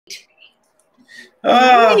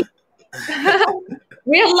Ah, Nice.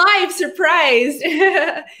 Real life surprise.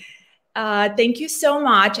 Thank you so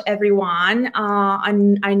much, everyone.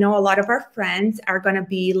 And I know a lot of our friends are going to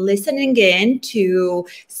be listening in to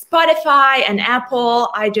Spotify and Apple.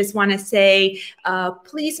 I just want to say,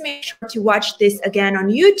 please make sure to watch this again on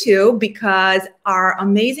YouTube because our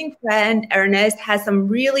amazing friend Ernest has some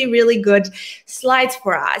really, really good slides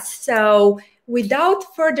for us. So,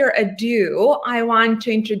 without further ado, I want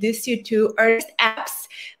to introduce you to Ernest Epps,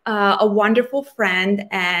 a wonderful friend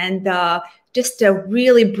and just a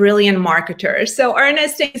really brilliant marketer. So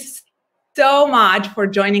Ernest, thanks so much for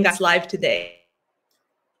joining us live today.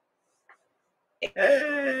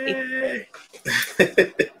 hey.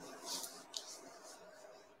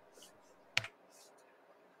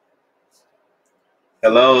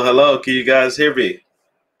 Hello, hello. Can you guys hear me?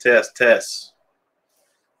 Test, test.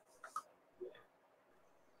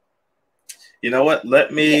 You know what?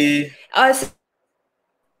 Let me. I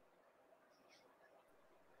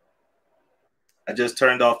just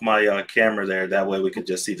turned off my camera there. That way we could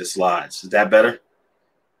just see the slides. Is that better?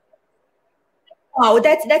 Oh,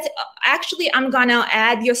 that's actually, I'm gonna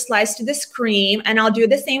add your slides to the screen and I'll do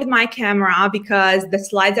the same with my camera because the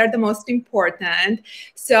slides are the most important.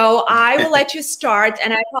 So I will let you start,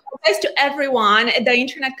 and I apologize to everyone. The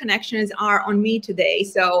internet connections are on me today.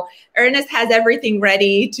 So Ernest has everything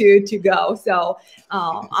ready to go. So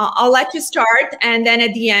I'll let you start, and then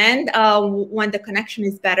at the end, when the connection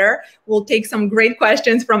is better, we'll take some great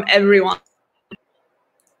questions from everyone.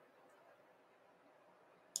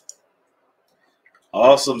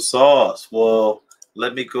 Awesome sauce. Well,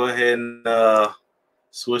 let me go ahead and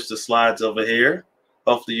switch the slides over here.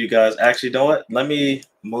 Hopefully you guys actually know what. Let me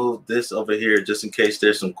move this over here just in case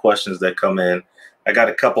there's some questions that come in. I got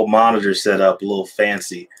a couple monitors set up, a little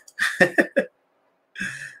fancy.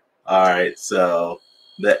 All right, so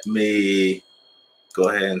let me go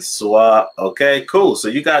ahead and swap. Okay, cool. So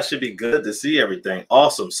you guys should be good to see everything.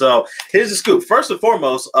 Awesome. So here's the scoop. First and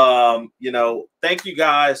foremost, thank you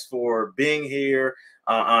guys for being here.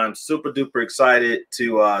 I'm super duper excited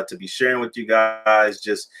to be sharing with you guys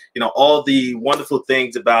just all the wonderful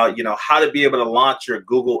things about how to be able to launch your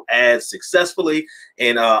Google ads successfully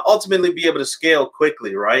and ultimately be able to scale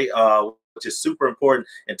quickly, right? Which is super important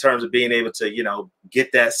in terms of being able to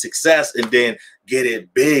get that success and then get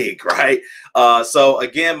it big, right? So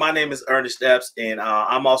again, my name is Ernest Epps, and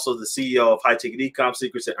I'm also the CEO of High Ticket Ecom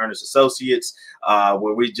Secrets at Ernest Associates,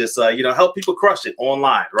 where we just help people crush it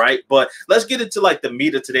online, right? But let's get into like the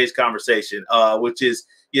meat of today's conversation, which is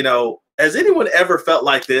has anyone ever felt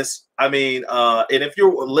like this? I mean, and if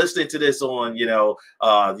you're listening to this on,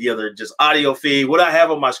 the other just audio feed, what I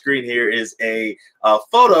have on my screen here is a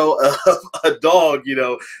photo of a dog,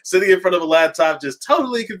 sitting in front of a laptop, just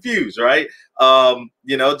totally confused, right?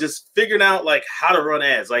 Just figuring out like how to run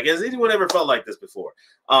ads. Like, has anyone ever felt like this before?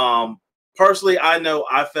 Personally, I know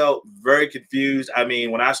I felt very confused. I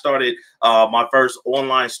mean, when I started my first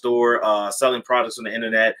online store selling products on the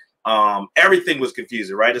internet, everything was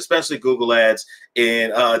confusing, right? Especially Google ads.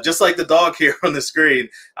 And just like the dog here on the screen,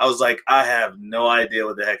 I was like, I have no idea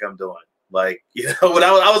what the heck I'm doing. Like, when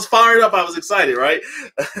I was fired up, I was excited, right?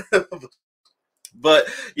 But,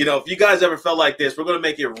 if you guys ever felt like this, we're going to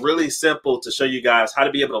make it really simple to show you guys how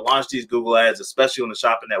to be able to launch these Google ads, especially on the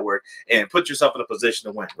shopping network, and put yourself in a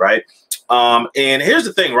position to win, right? And here's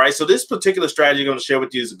the thing, right? So this particular strategy I'm going to share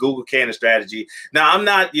with you is a Google Cannon strategy. Now, I'm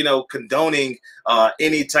not, condoning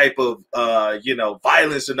any type of,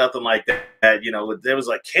 violence or nothing like that. There was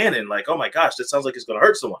like Cannon, like, oh my gosh, that sounds like it's going to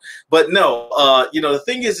hurt someone. But no, the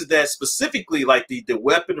thing is that specifically like the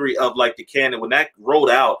weaponry of like the Cannon, when that rolled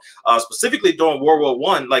out, specifically during World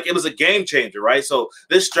War I, like it was a game changer, right? So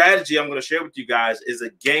this strategy I'm going to share with you guys is a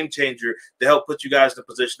game changer to help put you guys in a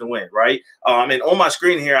position to win, right? And on my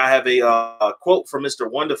screen here, I have a quote from Mr.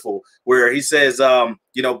 Wonderful where he says,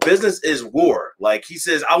 business is war. Like he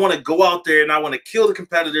says, I want to go out there and I want to kill the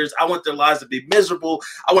competitors. I want their lives to be miserable.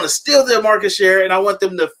 I want to steal their market share and I want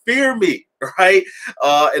them to fear me, right?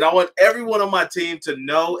 And I want everyone on my team to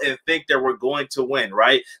know and think that we're going to win,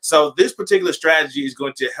 right? So this particular strategy is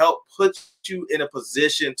going to help put you in a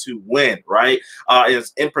position to win, right?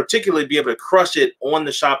 Is in particular be able to crush it on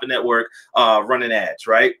the shopping network, running ads,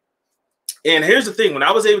 right? And here's the thing, when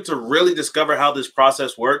I was able to really discover how this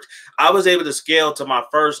process worked, I was able to scale to my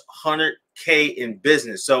first 100K in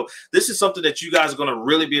business. So this is something that you guys are going to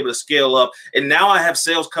really be able to scale up. And now I have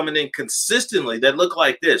sales coming in consistently that look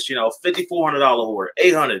like this, $5,400 order,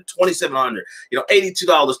 $800, $2,700, $82,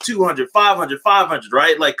 $200, $500, $500,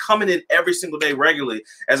 right? Like coming in every single day regularly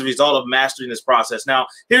as a result of mastering this process. Now,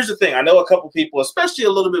 here's the thing. I know a couple people, especially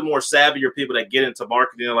a little bit more savvier people that get into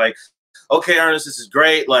marketing, are like, okay, Ernest, this is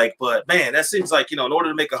great. Like, but man, that seems like, in order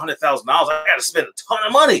to make $100,000, I got to spend a ton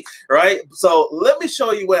of money, right? So let me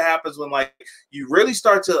show you what happens when like you really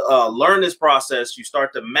start to learn this process. You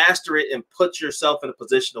start to master it and put yourself in a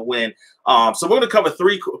position to win. So we're going to cover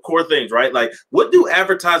three core things, right? Like, what do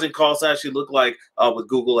advertising costs actually look like with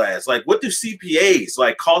Google Ads? Like, what do CPAs,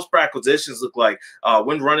 like cost per acquisitions, look like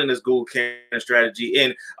when running this Google campaign strategy?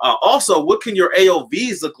 And also, what can your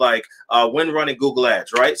AOVs look like when running Google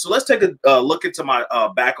Ads, right? So let's take a look into my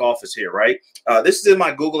back office here, right? This is in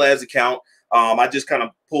my Google Ads account. I just kind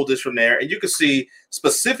of pulled this from there, and you can see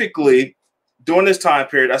specifically during this time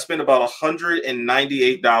period, I spent about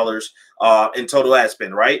 $198 in total ad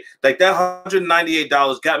spend, right? Like that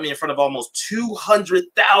 $198 got me in front of almost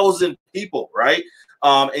 200,000 people, right?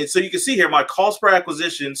 And so you can see here my cost per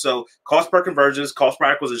acquisition. So cost per conversions, cost per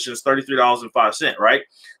acquisition is $33.05, right?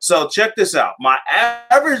 So check this out. My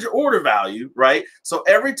average order value, right? So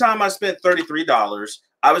every time I spent $33,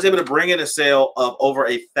 I was able to bring in a sale of over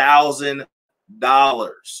 $1,000,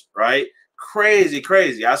 right? Crazy,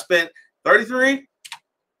 crazy. I spent 33,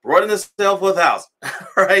 running the sale for 1,000,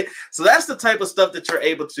 right? So that's the type of stuff that you're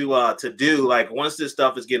able to do, like once this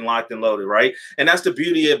stuff is getting locked and loaded, right? And that's the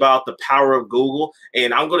beauty about the power of Google.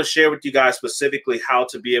 And I'm going to share with you guys specifically how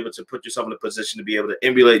to be able to put yourself in a position to be able to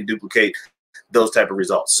emulate and duplicate those type of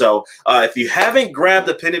results. So if you haven't grabbed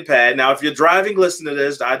a pen and pad, now if you're driving, listen to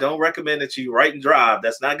this. I don't recommend that you write and drive.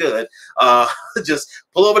 That's not good. Just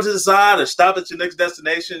pull over to the side or stop at your next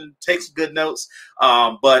destination, take some good notes.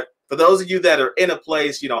 But for those of you that are in a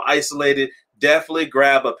place, isolated, definitely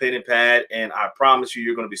grab a pen and pad, and I promise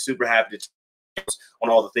you're going to be super happy to on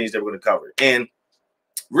all the things that we're going to cover. And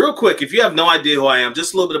real quick, if you have no idea who I am,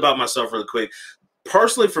 just a little bit about myself really quick.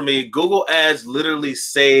 Personally, for me, Google Ads literally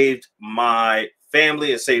saved my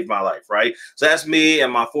family and saved my life, right? So that's me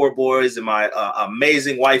and my 4 boys and my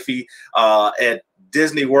amazing wifey at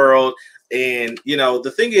Disney World. And,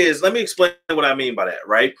 the thing is, let me explain what I mean by that,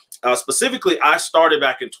 right? Specifically, I started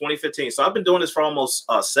back in 2015. So I've been doing this for almost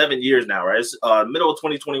 7 years now, right? It's middle of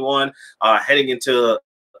 2021, heading into,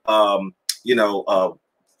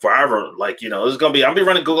 forever. Like, it's going to be, I'll be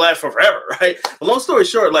running Google Ads for forever, right? But long story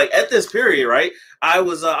short, like at this period, right, I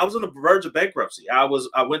was on the verge of bankruptcy. I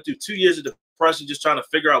went through 2 years of depression, just trying to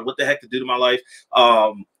figure out what the heck to do to my life.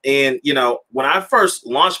 And when I first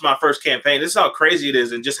launched my first campaign, this is how crazy it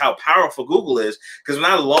is and just how powerful Google is. Because when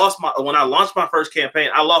I launched my first campaign,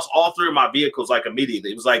 I lost all 3 of my vehicles like immediately.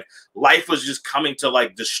 It was like life was just coming to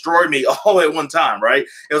like destroy me all at one time, right?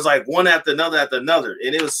 It was like one after another,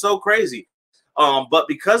 and it was so crazy. But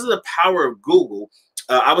because of the power of Google,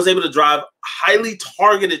 I was able to drive highly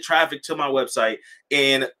targeted traffic to my website,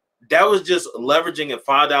 and that was just leveraging a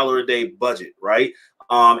 $5 a day budget, right?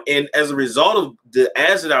 And as a result of the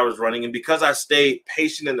ads that I was running, and because I stayed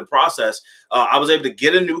patient in the process, I was able to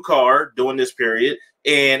get a new car during this period,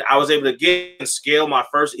 and I was able to again scale my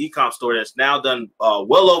first e-com store that's now done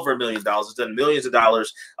well over $1 million. It's done millions of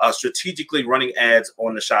dollars strategically running ads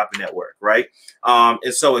on the shopping network, right?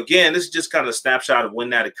 And so again, this is just kind of a snapshot of when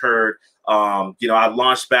that occurred. I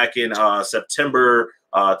launched back in September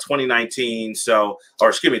 2019,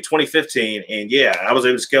 2015, and yeah, I was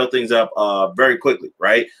able to scale things up very quickly,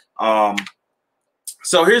 right?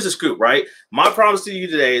 So here's the scoop, right? My promise to you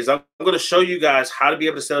today is I'm going to show you guys how to be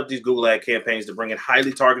able to set up these Google ad campaigns to bring in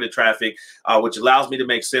highly targeted traffic, which allows me to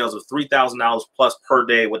make sales of $3,000 plus per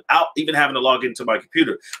day without even having to log into my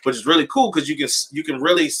computer, which is really cool because you can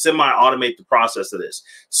really semi-automate the process of this.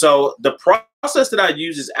 So the process that I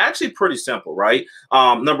use is actually pretty simple, right?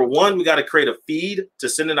 Number one, we got to create a feed to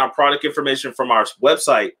send in our product information from our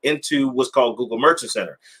website into what's called Google Merchant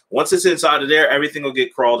Center. Once it's inside of there, everything will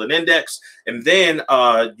get crawled and indexed. And then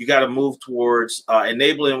you got to move towards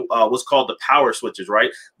enabling what's called the power switches,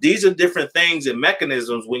 right? These are different things and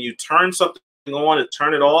mechanisms. When you turn something on and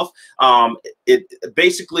turn it off, it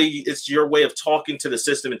basically it's your way of talking to the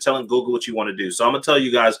system and telling Google what you want to do. So I'm gonna tell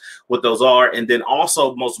you guys what those are, and then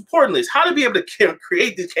also most importantly is how to be able to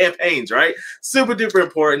create these campaigns, right? Super duper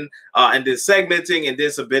important. And then segmenting and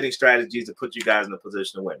then some bidding strategies to put you guys in a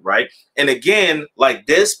position to win, right? And again, like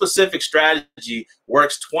this specific strategy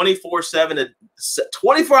works 24/7,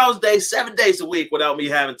 24 hours a day, 7 days a week without me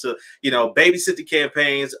having to, babysit the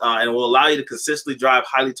campaigns, and will allow you to consistently drive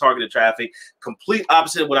highly targeted traffic. Complete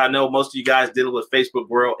opposite of what I know most of you guys dealing with Facebook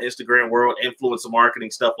world, Instagram world, influencer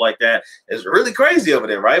marketing, stuff like that. It's really crazy over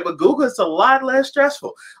there, right? But Google is a lot less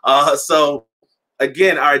stressful. So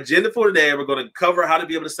again, our agenda for today, we're going to cover how to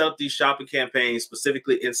be able to set up these shopping campaigns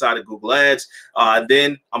specifically inside of Google Ads.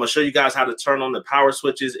 Then I'm going to show you guys how to turn on the power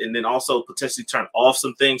switches and then also potentially turn off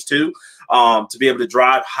some things too, to be able to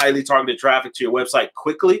drive highly targeted traffic to your website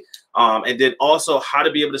quickly. And then also how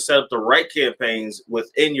to be able to set up the right campaigns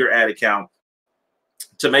within your ad account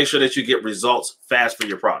to make sure that you get results fast for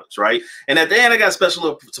your products, right? And at the end, I got a special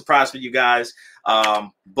little surprise for you guys.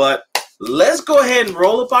 But let's go ahead and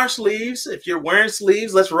roll up our sleeves. If you're wearing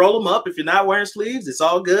sleeves, let's roll them up. If you're not wearing sleeves, it's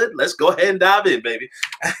all good. Let's go ahead and dive in, baby.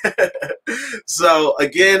 So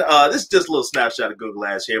again, this is just a little snapshot of Google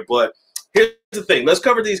Ads here, but here's the thing. Let's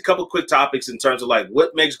cover these couple quick topics in terms of like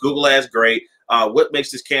what makes Google Ads great, what makes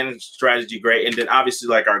this campaign strategy great, and then obviously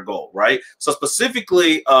like our goal, right? So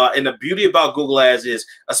specifically, and the beauty about Google Ads is,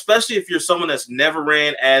 especially if you're someone that's never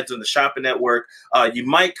ran ads on the shopping network, you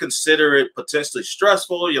might consider it potentially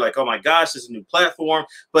stressful. You're like, oh my gosh, this is a new platform.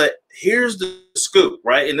 But here's the scoop,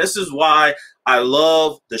 right? And this is why I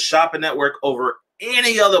love the shopping network over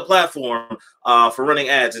any other platform for running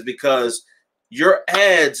ads, is because your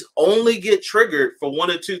ads only get triggered for one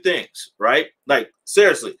of two things, right? Like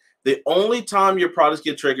seriously, the only time your products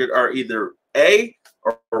get triggered are either A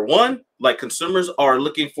or one, like consumers are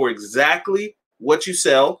looking for exactly what you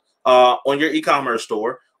sell on your e-commerce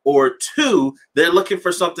store, or two, they're looking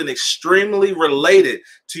for something extremely related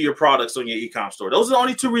to your products on your e-com store. Those are the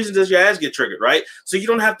only two reasons that your ads get triggered, right? So you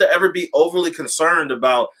don't have to ever be overly concerned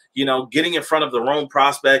about, you know, getting in front of the wrong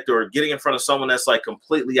prospect or getting in front of someone that's like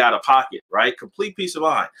completely out of pocket, right? Complete peace of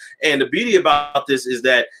mind. And the beauty about this is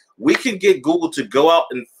that we can get Google to go out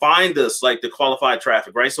and find us like the qualified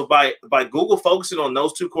traffic, right? So by Google focusing on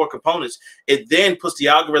those two core components, it then puts the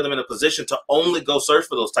algorithm in a position to only go search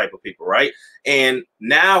for those type of people, right? And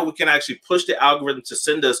now we can actually push the algorithm to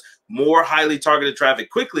send us more highly targeted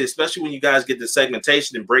traffic quickly, especially when you guys get the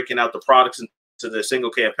segmentation and breaking out the products into their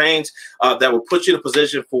single campaigns that will put you in a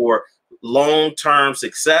position for long-term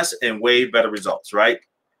success and way better results, right?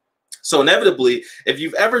 So inevitably, if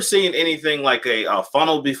you've ever seen anything like a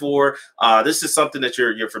funnel before, this is something that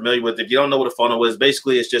you're familiar with. If you don't know what a funnel is,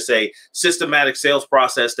 basically it's just a systematic sales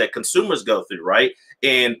process that consumers go through, right?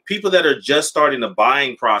 And people that are just starting the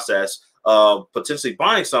buying process of potentially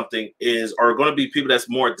buying something are going to be people that's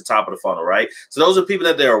more at the top of the funnel, right? So those are people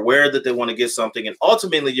that they're aware that they want to get something. And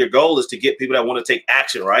ultimately, your goal is to get people that want to take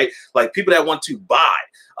action, right? Like people that want to buy.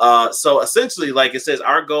 So essentially, like it says,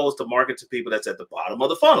 our goal is to market to people that's at the bottom of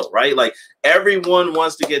the funnel, right? Like everyone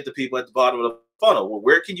wants to get the people at the bottom of the funnel. Well,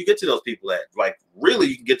 where can you get to those people at? Like really,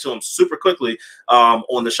 you can get to them super quickly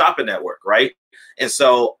on the shopping network, right? And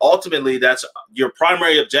so ultimately, that's your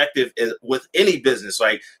primary objective is with any business.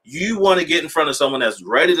 Like you want to get in front of someone that's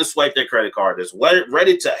ready to swipe their credit card, that's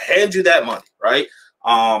ready to hand you that money, right?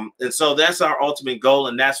 And so that's our ultimate goal,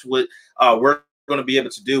 and that's what we're going to be able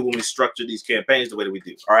to do when we structure these campaigns the way that we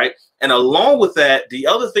do. All right. And along with that, the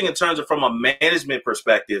other thing in terms of from a management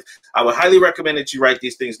perspective, I would highly recommend that you write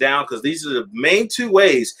these things down, because these are the main two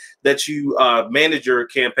ways that you manage your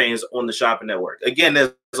campaigns on the shopping network. Again,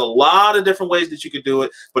 there's a lot of different ways that you could do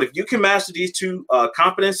it, but if you can master these two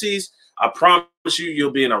competencies, I promise you,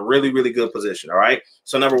 you'll be in a really, really good position. All right.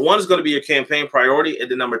 So number one is going to be your campaign priority.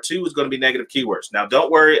 And then number two is going to be negative keywords. Now,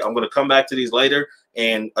 don't worry. I'm going to come back to these later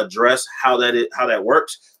and address how that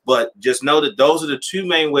works. But just know that those are the two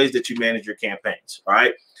main ways that you manage your campaigns. All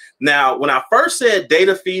right. Now, when I first said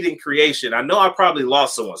data feed and creation, I know I probably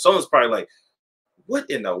lost someone. Someone's probably like, what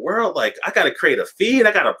in the world? Like, I got to create a feed.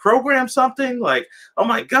 I got to program something. Like, oh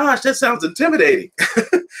my gosh, that sounds intimidating.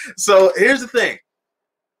 So here's the thing.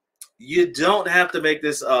 You don't have to make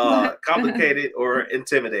this complicated or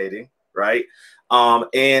intimidating, right?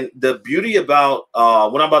 And the beauty about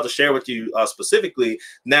what I'm about to share with you specifically,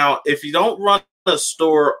 now, if you don't run a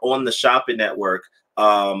store on the shopping network,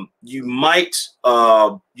 you might,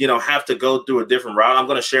 have to go through a different route. I'm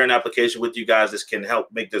going to share an application with you guys that can help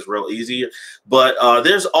make this real easier. But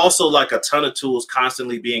there's also like a ton of tools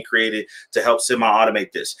constantly being created to help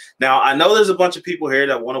semi-automate this. Now, I know there's a bunch of people here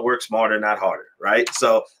that want to work smarter, not harder, right?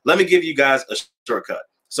 So let me give you guys a shortcut.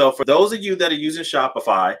 So for those of you that are using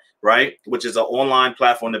Shopify, right, which is an online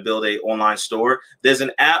platform to build an online store, there's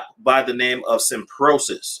an app by the name of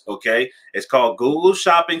Simprosys, okay? It's called Google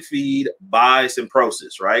Shopping Feed by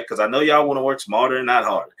Simprosys, right? Because I know y'all want to work smarter and not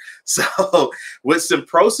harder. So what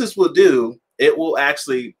Simprosys will do, it will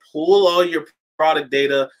actually pull all your product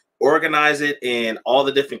data, organize it in all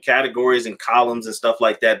the different categories and columns and stuff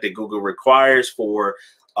like that that Google requires for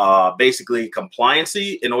basically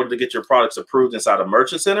compliancy in order to get your products approved inside a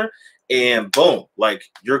merchant center, and boom, like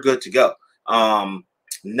you're good to go.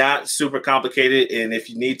 not super complicated. And if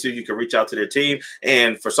you need to, you can reach out to their team.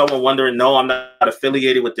 And for someone wondering, no, I'm not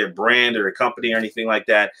affiliated with their brand or a company or anything like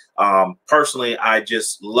that. Personally, I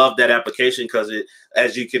just love that application because it,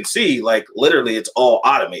 as you can see, like literally it's all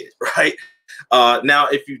automated, right? Now,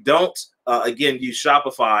 if you don't, again, use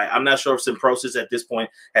Shopify, I'm not sure if Simprosys at this point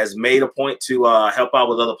has made a point to help out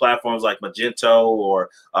with other platforms like Magento or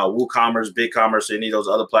WooCommerce, BigCommerce, any of those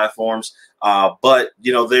other platforms. But,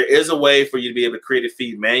 you know, there is a way for you to be able to create a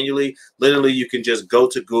feed manually. Literally, you can just go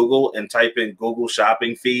to Google and type in Google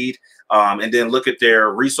Shopping Feed and then look at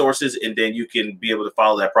their resources, and then you can be able to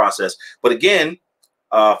follow that process. But again,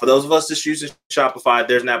 for those of us that's using Shopify,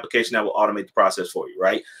 there's an application that will automate the process for you,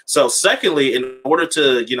 right? So secondly, in order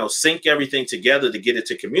to, you know, sync everything together to get it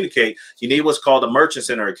to communicate, you need what's called a Merchant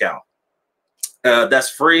Center account. That's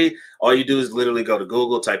free. All you do is literally go to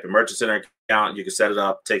Google, type in Merchant Center account. You can set it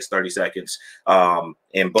up. Takes 30 seconds.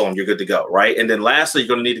 And boom, you're good to go, right? And then lastly, you're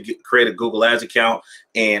going to need to create a Google Ads account.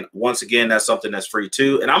 And once again, that's something that's free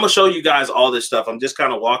too. And I'm going to show you guys all this stuff. I'm just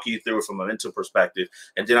kind of walking you through it from a mental perspective.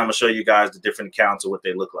 And then I'm going to show you guys the different accounts and what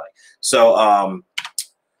they look like. So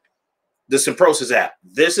the Simprosys app,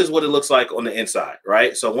 this is what it looks like on the inside,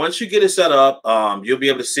 right? So once you get it set up, you'll be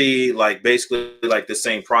able to see like basically like the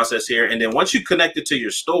same process here. And then once you connect it to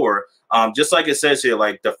your store, just like it says here,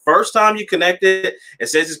 like the first time you connect it, it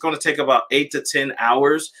says it's going to take about 8 to 10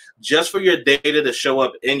 hours just for your data to show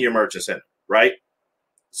up in your Merchant Center, right?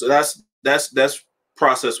 So that's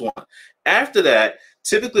process one. After that,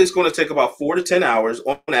 typically it's going to take about 4 to 10 hours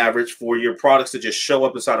on average for your products to just show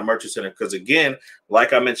up inside a Merchant Center. Because again,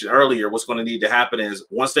 like I mentioned earlier, what's going to need to happen is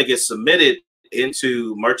once they get submitted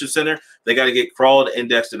into Merchant Center, they got to get crawled,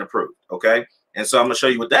 indexed, and approved. Okay. And so I'm going to show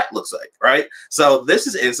you what that looks like, right? So this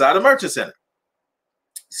is inside a Merchant Center.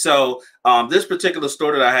 So this particular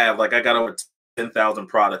store that I have, like I got over 10,000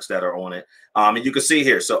 products that are on it. And you can see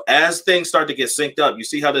here, so as things start to get synced up, you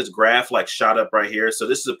see how this graph like shot up right here. So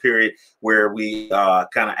this is a period where we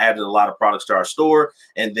kind of added a lot of products to our store.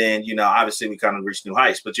 And then, you know, obviously we kind of reached new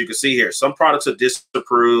heights. But you can see here, some products are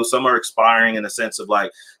disapproved. Some are expiring in the sense of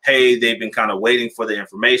like, hey, they've been kind of waiting for the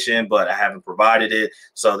information, but I haven't provided it.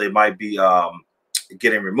 So they might be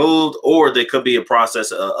getting removed, or they could be a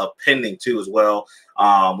process of pending too as well,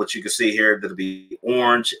 which you can see here that'll be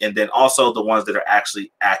orange, and then also the ones that are actually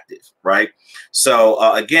active, right?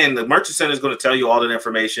 So again, the Merchant Center is going to tell you all that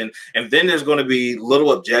information, and then there's going to be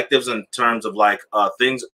little objectives in terms of like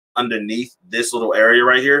things underneath this little area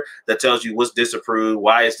right here that tells you what's disapproved,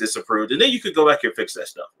 why it's disapproved, and then you could go back and fix that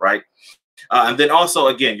stuff, right? And then also,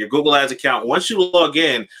 again, your Google Ads account, once you log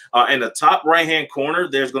in the top right-hand corner,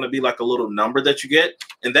 there's going to be like a little number that you get.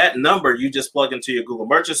 And that number you just plug into your Google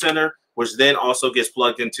Merchant Center, which then also gets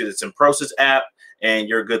plugged into the Simprosys app, and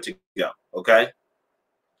you're good to go, okay?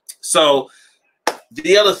 So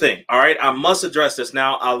the other thing, all right, I must address this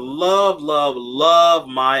now. I love, love, love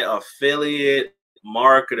my affiliate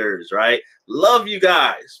marketers, right? Love you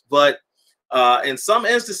guys, but in some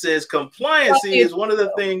instances, compliancy is one of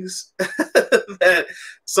the things that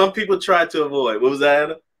some people try to avoid. What was that,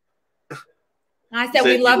 Anna? I said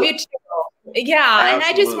we love you too. Yeah, absolutely. And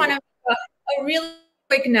I just want to make a really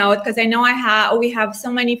quick note, because I know we have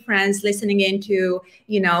so many friends listening into,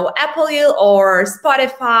 you know, Apple or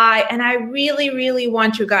Spotify, and I really, really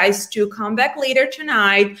want you guys to come back later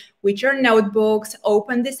tonight with your notebooks,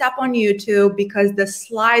 open this up on YouTube, because the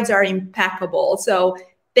slides are impeccable. So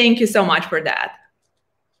thank you so much for that.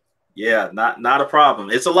 Yeah, not a problem.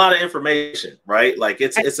 It's a lot of information, right? Like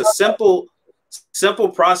it's a simple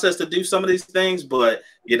process to do some of these things, but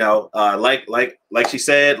you know, like she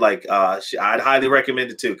said, like I'd highly recommend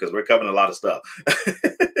it too, because we're covering a lot of stuff.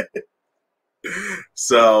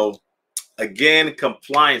 So again,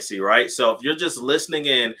 compliancy, right? So if you're just listening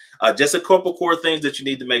in, just a couple core things that you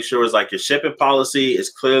need to make sure is like your shipping policy is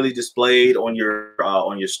clearly displayed on your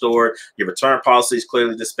store. Your return policy is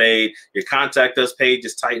clearly displayed. Your contact us page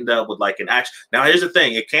is tightened up with like an action. Now, here's the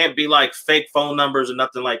thing. It can't be like fake phone numbers or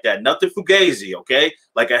nothing like that. Nothing fugazi, okay?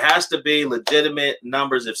 Like it has to be legitimate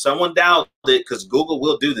numbers. If someone dialed it, because Google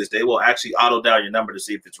will do this, they will actually auto dial your number to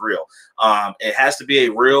see if it's real. It has to be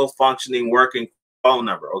a real functioning, working phone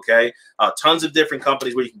number, okay? Tons of different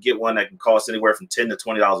companies where you can get one that can cost anywhere from $10 to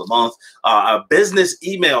 $20 a month. A business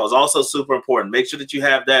email is also super important. Make sure that you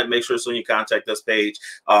have that. Make sure it's on your contact us page.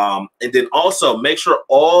 And then also make sure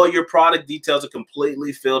all your product details are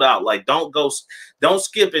completely filled out. Like don't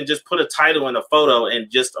skip and just put a title and a photo and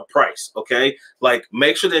just a price, okay? Like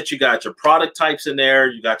make sure that you got your product types in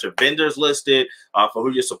there. You got your vendors listed for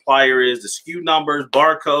who your supplier is, the SKU numbers,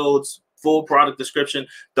 barcodes, full product description,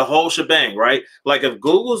 the whole shebang, right? Like if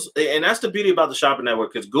Google's, and that's the beauty about the shopping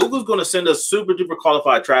network, because Google's going to send us super duper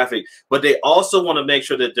qualified traffic, but they also want to make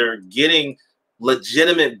sure that they're getting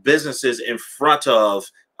legitimate businesses in front of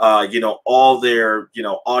all their,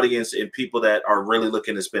 audience and people that are really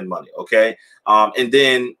looking to spend money. Okay. And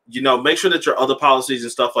then, make sure that your other policies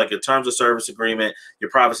and stuff like your terms of service agreement, your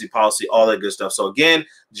privacy policy, all that good stuff. So again,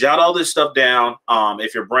 jot all this stuff down.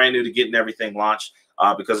 If you're brand new to getting everything launched,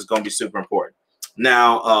 because it's going to be super important.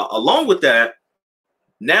 Now, along with that,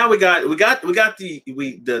 now we got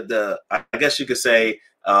the I guess you could say,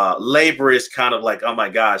 laborious kind of like, oh my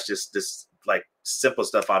gosh, just this like simple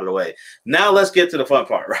stuff out of the way. Now let's get to the fun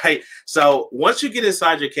part, right? So once you get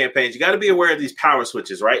inside your campaigns, you got to be aware of these power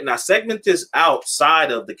switches, right? And I segment this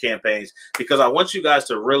outside of the campaigns because I want you guys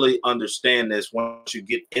to really understand this once you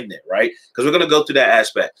get in there, right? Because we're going to go through that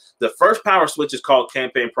aspect. The first power switch is called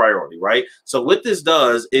campaign priority, right? So what this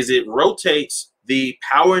does is it rotates the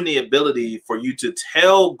power and the ability for you to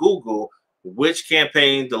tell Google which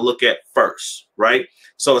campaign to look at first, right?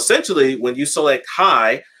 So essentially, when you select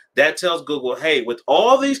high, that tells Google, hey, with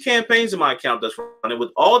all these campaigns in my account that's running,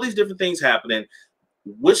 with all these different things happening,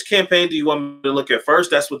 which campaign do you want me to look at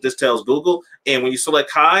first? That's what this tells Google. And when you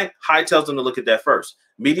select high, high tells them to look at that first.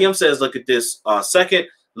 Medium says look at this second.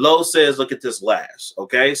 Low says look at this last.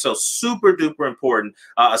 Okay, so super duper important,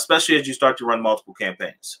 especially as you start to run multiple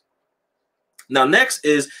campaigns. Now, next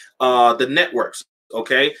is the networks.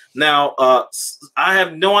 Okay, now I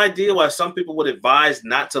have no idea why some people would advise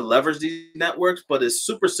not to leverage these networks, but it's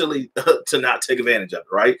super silly to not take advantage of it,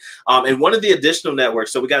 right? And one of the additional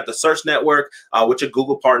networks, so we got the search network, which are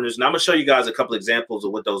Google partners, and I'm gonna show you guys a couple examples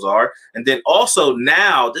of what those are. And then also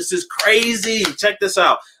now, this is crazy. Check this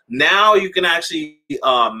out. Now you can actually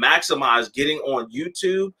maximize getting on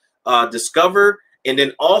YouTube, Discover. And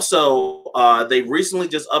then also, they recently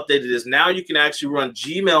just updated this. Now you can actually run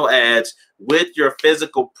Gmail ads with your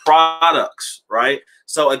physical products, right?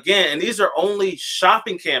 So again, and these are only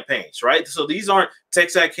shopping campaigns, right? So these aren't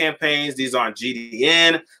text ad campaigns. These aren't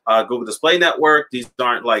GDN, Google Display Network. These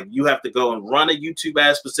aren't like you have to go and run a YouTube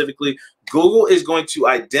ad specifically. Google is going to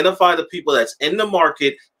identify the people that's in the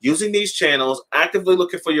market using these channels, actively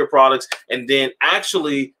looking for your products, and then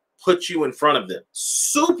actually put you in front of them.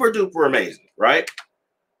 Super duper amazing, right?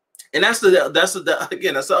 And that's just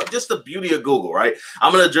the beauty of Google, right?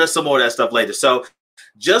 I'm going to address some more of that stuff later. So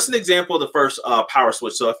just an example of the first power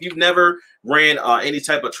switch. So if you've never ran any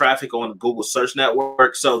type of traffic on Google Search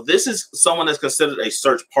Network, so this is someone that's considered a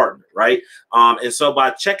search partner, right? And so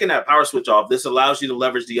by checking that power switch off, this allows you to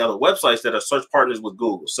leverage the other websites that are search partners with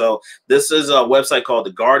Google. So this is a website called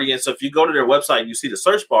The Guardian. So if you go to their website and you see the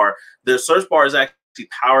search bar is actually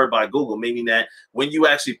powered by Google, meaning that when you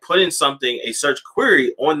actually put in something, a search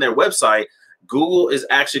query on their website, Google is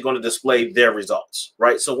actually going to display their results,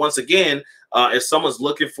 right? So once again, if someone's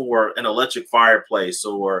looking for an electric fireplace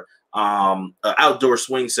or an outdoor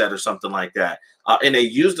swing set or something like that, and they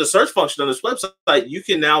use the search function on this website, you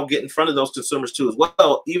can now get in front of those consumers too as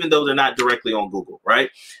well, even though they're not directly on Google, right?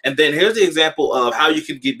 And then here's the example of how you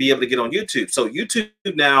can be able to get on YouTube. So YouTube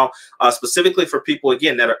now, specifically for people,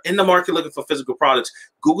 again, that are in the market looking for physical products,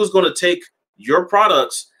 Google's going to take your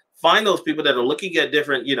products, find those people that are looking at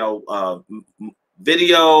different,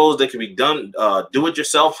 videos that can be done,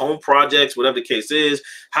 do-it-yourself home projects, whatever the case is,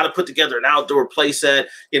 how to put together an outdoor play set,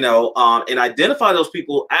 and identify those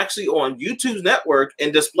people actually on YouTube's network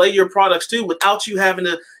and display your products too without you having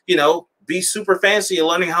to, be super fancy and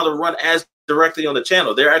learning how to run ads directly on the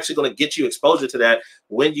channel. They're actually going to get you exposure to that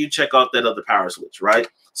when you check off that other power switch, right?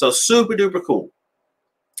 So super duper cool.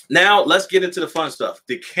 Now let's get into the fun stuff,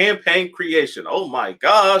 the campaign creation. Oh my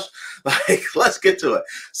gosh, let's get to it.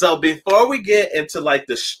 So before we get into like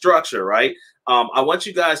the structure, right? I want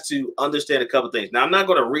you guys to understand a couple things. Now I'm not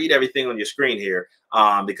going to read everything on your screen here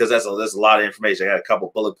because there's a lot of information. I got a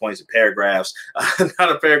couple bullet points and paragraphs,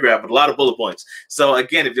 not a paragraph, but a lot of bullet points. So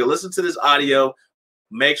again, if you listen to this audio,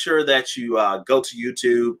 make sure that you go to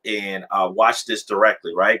YouTube and watch this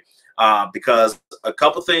directly, right? Because a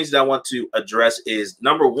couple things that I want to address is,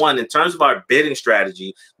 number one, in terms of our bidding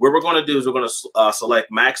strategy, what we're going to do is we're going to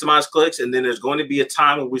select maximize clicks, and then there's going to be a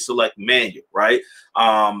time when we select manual, right?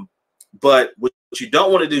 But what you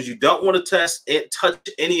don't want to do is you don't want to touch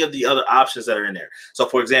any of the other options that are in there. So,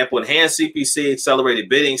 for example, enhanced CPC, accelerated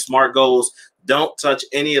bidding, smart goals, don't touch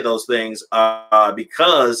any of those things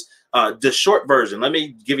because the short version, let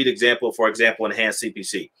me give you the example, for example, enhanced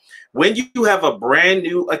CPC. When you have a brand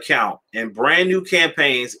new account and brand new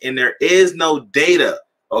campaigns and there is no data,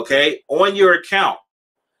 okay, on your account,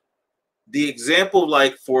 the example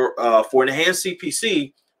like for enhanced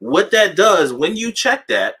CPC, what that does when you check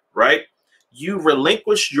that, right, you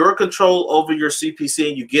relinquish your control over your CPC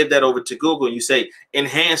and you give that over to Google and you say,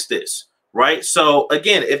 enhance this, right? So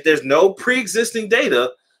again, if there's no pre-existing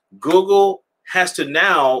data, Google has to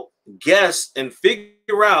now guess and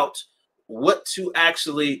figure out what to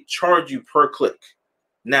actually charge you per click.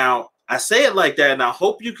 Now, I say it like that, and I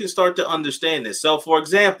hope you can start to understand this. So, for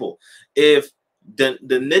example, if the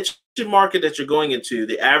niche market that you're going into,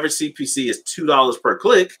 the average CPC is $2 per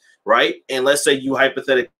click, right? And let's say you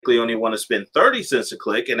hypothetically only want to spend 30 cents a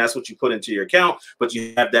click, and that's what you put into your account, but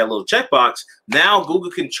you have that little checkbox. Now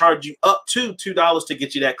Google can charge you up to $2 to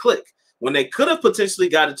get you that click when they could have potentially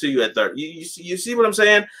got it to you at 30. You see what I'm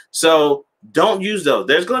saying? So don't use those.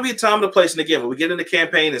 There's going to be a time and a place. And again, when we get into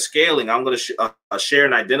campaign and scaling, I'm going to share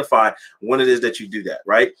and identify when it is that you do that,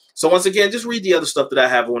 right? So once again, just read the other stuff that I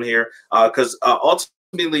have on here, because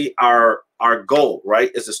ultimately our goal,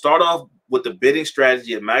 right, is to start off with the bidding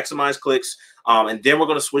strategy and maximize clicks, and then we're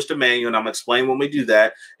going to switch to manual, and I'm going to explain when we do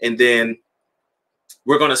that, and then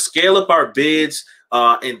we're going to scale up our bids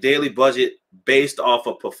and daily budget based off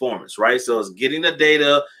of performance, right? So it's getting the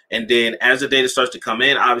data, and then as the data starts to come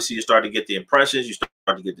in, obviously you start to get the impressions, you start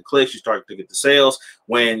to get the clicks, you start to get the sales.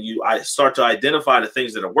 When you start to identify the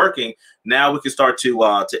things that are working, now we can start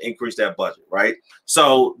to increase that budget, right?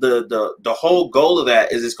 So the whole goal of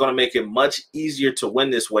that is it's going to make it much easier to win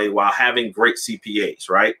this way while having great CPAs,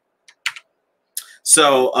 right?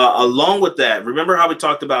 So along with that, remember how we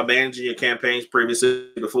talked about managing your campaigns previously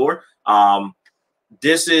before?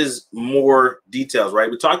 This is more details, right?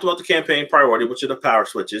 We talked about the campaign priority, which are the power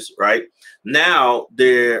switches, right? Now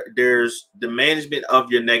there's the management of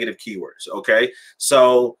your negative keywords, okay?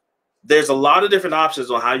 So there's a lot of different options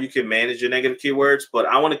on how you can manage your negative keywords, but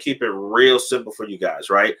I want to keep it real simple for you guys,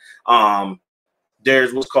 right?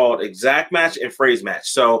 There's what's called exact match and phrase match.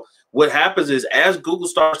 So what happens is as Google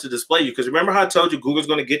starts to display you, because remember how I told you Google's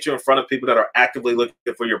going to get you in front of people that are actively looking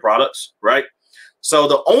for your products, right? So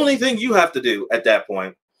the only thing you have to do at that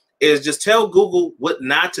point is just tell Google what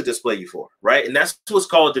not to display you for, right? And that's what's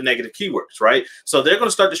called the negative keywords, right? So they're going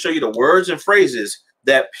to start to show you the words and phrases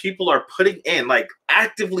that people are putting in, like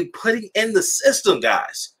actively putting in the system,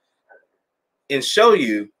 guys, and show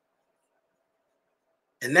you.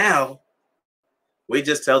 And now we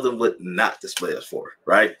just tell them what not to display us for,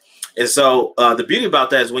 right? And so the beauty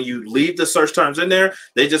about that is when you leave the search terms in there,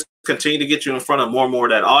 they just continue to get you in front of more and more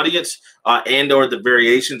of that audience and or the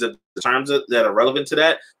variations of the terms that are relevant to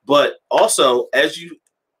that. But also, as you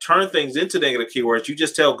turn things into negative keywords, you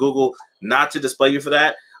just tell Google not to display you for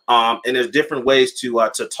that. And there's different ways to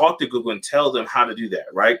talk to Google and tell them how to do that,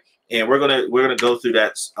 right? And we're gonna go through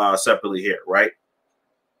that separately here, right?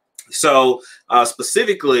 So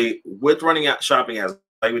specifically with running out shopping ads,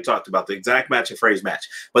 like we talked about, the exact match and phrase match.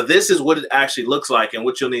 But this is what it actually looks like and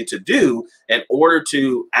what you'll need to do in order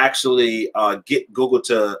to actually get Google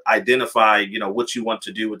to identify, you know, what you want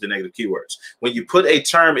to do with the negative keywords. When you put a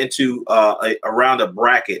term into around a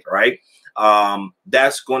bracket, right,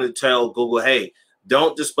 that's going to tell Google, hey,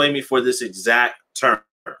 don't display me for this exact term,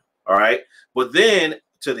 all right? But then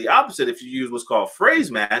to the opposite, if you use what's called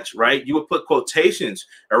phrase match, right, you would put quotations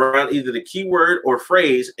around either the keyword or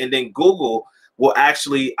phrase, and then Google will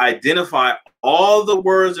actually identify all the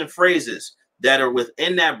words and phrases that are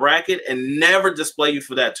within that bracket and never display you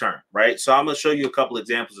for that term, right? So I'm going to show you a couple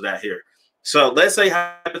examples of that here. So let's say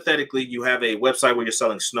hypothetically you have a website where you're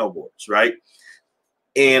selling snowboards, right?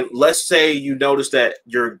 And let's say you notice that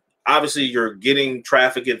you're getting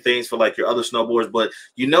traffic and things for like your other snowboards, but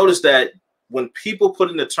you notice that when people put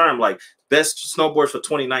in the term like best snowboards for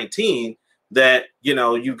 2019, that, you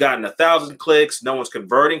know, you've gotten 1,000 clicks, no one's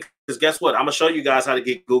converting. Because guess what? I'm going to show you guys how to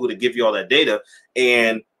get Google to give you all that data.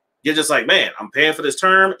 And you're just like, man, I'm paying for this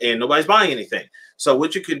term and nobody's buying anything. So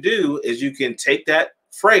what you can do is you can take that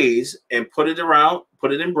phrase and put it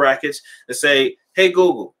in brackets and say, hey,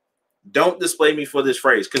 Google, don't display me for this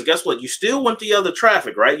phrase. Because guess what? You still want the other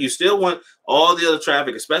traffic, right? You still want all the other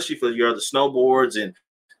traffic, especially for your other snowboards and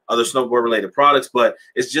other snowboard related products, but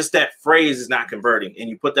it's just that phrase is not converting, and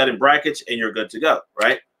you put that in brackets and you're good to go,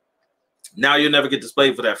 right? Now you'll never get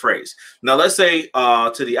displayed for that phrase. Now let's say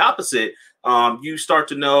to the opposite, you start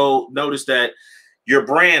to notice that your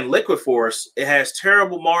brand Liquid Force, it has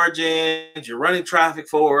terrible margins, you're running traffic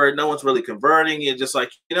for it, no one's really converting. You're just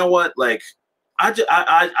like, you know what, like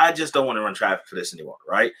I just don't want to run traffic for this anymore,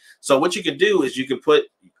 right? So what you can do is you can put,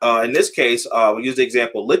 in this case, we use the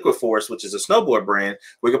example Liquid Force, which is a snowboard brand.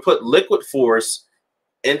 We can put Liquid Force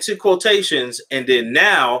into quotations, and then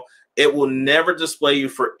now it will never display you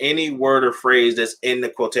for any word or phrase that's in the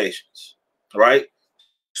quotations, right?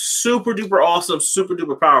 super duper awesome, super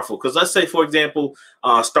duper powerful. Because let's say, for example,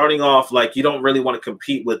 starting off, like you don't really want to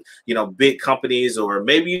compete with, you know, big companies, or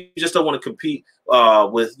maybe you just don't want to compete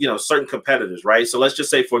with, you know, certain competitors, right? So let's just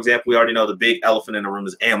say, for example, we already know the big elephant in the room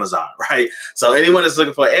is Amazon, right? So anyone that's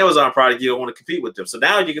looking for an Amazon product, you don't want to compete with them. So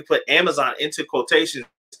now you can put Amazon into quotations,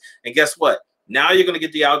 and guess what? Now you're going to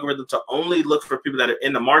get the algorithm to only look for people that are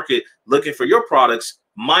in the market looking for your products,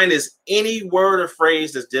 minus any word or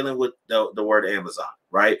phrase that's dealing with the word Amazon,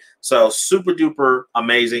 right? So super duper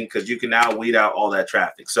amazing, because you can now weed out all that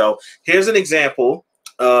traffic. So here's an example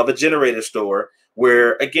of a generator store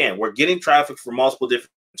where, again, we're getting traffic from multiple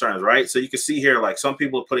different terms, right? So you can see here, like some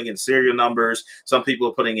people are putting in serial numbers, some people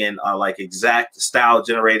are putting in like exact style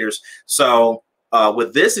generators. So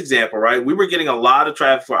with this example, right, we were getting a lot of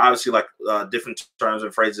traffic for obviously like different terms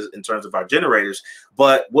and phrases in terms of our generators.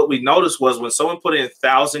 But what we noticed was when someone put in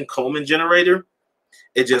 1,000 Coleman generator,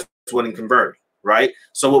 it just wasn't converting, right?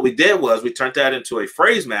 So what we did was we turned that into a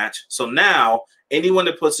phrase match. So now anyone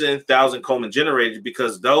that puts in 1,000 Coleman generators,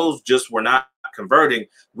 because those just were not converting,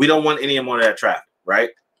 we don't want any more of that traffic, right?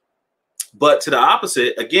 But to the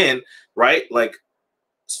opposite, again, right, like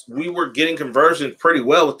we were getting conversion pretty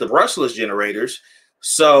well with the brushless generators.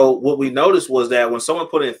 So what we noticed was that when someone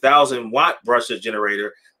put in 1,000-watt brushless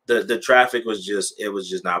generator, the traffic was just, it was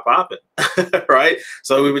just not popping, right?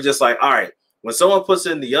 So we were just like, all right, when someone puts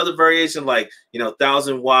in the other variation, like, you know,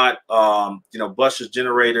 1,000-watt, you know, brushless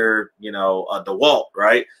generator, you know, DeWalt,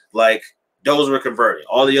 right? Like those were converting.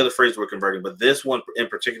 All the other phrases were converting, but this one in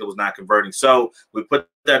particular was not converting. So we put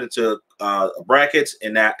that into brackets,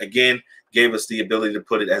 and that again gave us the ability to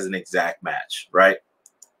put it as an exact match, right?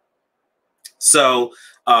 So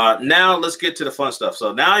now let's get to the fun stuff.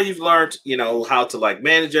 So now you've learned, you know, how to like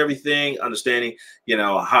manage everything, understanding, you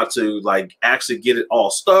know, how to like actually get it all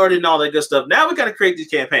started and all that good stuff. Now we got to create these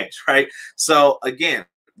campaigns, right? So again,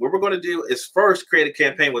 what we're going to do is first create a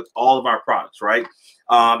campaign with all of our products, right?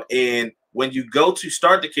 And when you go to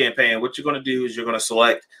start the campaign, what you're going to do is you're going to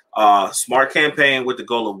select smart campaign with the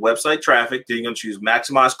goal of website traffic. Then you're going to choose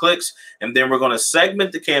maximize clicks. And then we're going to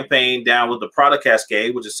segment the campaign down with the product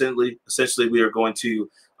cascade, which essentially we are going to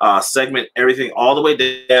segment everything all the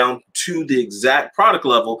way down to the exact product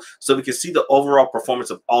level so we can see the overall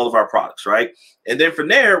performance of all of our products, right? And then from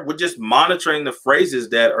there, we're just monitoring the phrases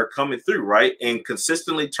that are coming through, right? And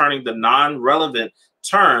consistently turning the non-relevant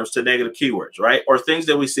terms to negative keywords, right? Or things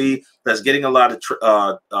that we see that's getting a lot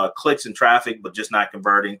of clicks and traffic, but just not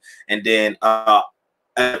converting. And then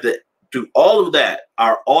through all of that,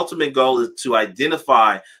 our ultimate goal is to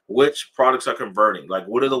identify which products are converting, like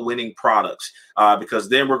what are the winning products, because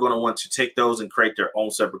then we're going to want to take those and create their own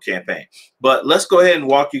separate campaign. But let's go ahead and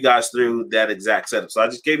walk you guys through that exact setup. So I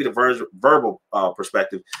just gave you the verbal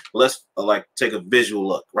perspective. Let's like take a visual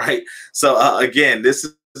look, right? So again, this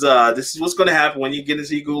is what's going to happen when you get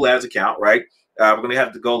into your Google Ads account, right? We're going to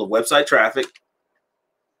have the goal of website traffic,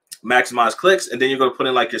 maximize clicks, and then you're going to put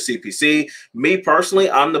in like your CPC. Me personally,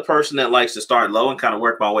 I'm the person that likes to start low and kind of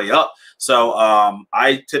work my way up. So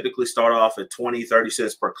I typically start off at 20, 30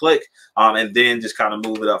 cents per click, and then just kind of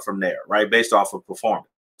move it up from there, right? Based off of performance.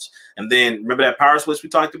 And then remember that power switch we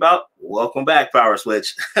talked about? Welcome back, power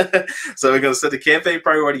switch. So we're going to set the campaign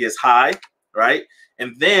priority as high, right?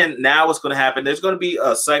 And then now what's going to happen, there's going to be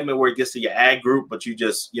a segment where it gets to your ad group, but you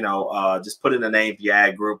just, you know, just put in the name for your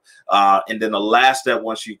ad group. And then the last step,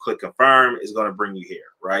 once you click confirm, is going to bring you here,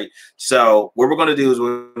 right? So what we're going to do is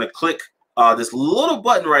we're going to click this little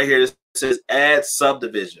button right here that says add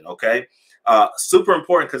subdivision, okay? Super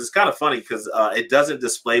important because it's kind of funny because it doesn't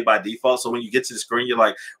display by default. So when you get to the screen, you're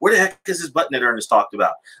like, where the heck is this button that Ernest talked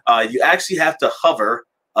about? You actually have to hover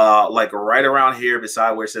like right around here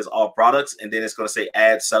beside where it says all products, and then it's going to say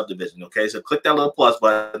add subdivision. Okay, so click that little plus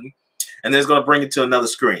button, and then it's going to bring you to another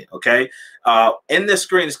screen. Okay, in this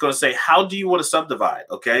screen, it's going to say, how do you want to subdivide?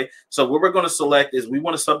 Okay, so what we're going to select is we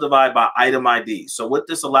want to subdivide by item ID. So what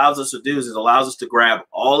this allows us to do is it allows us to grab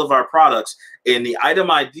all of our products, and the item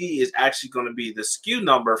ID is actually going to be the SKU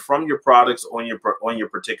number from your products on your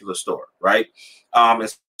particular store, right? And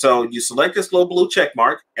so you select this little blue check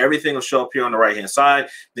mark, everything will show up here on the right-hand side.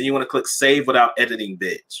 Then you want to click save without editing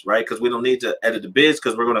bids, right? Because we don't need to edit the bids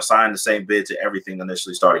because we're going to assign the same bid to everything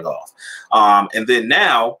initially starting off. And then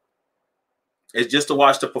now it's just to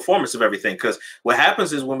watch the performance of everything, because what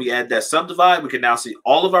happens is when we add that subdivide, we can now see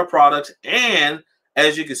all of our products, and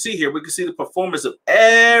as you can see here, we can see the performance of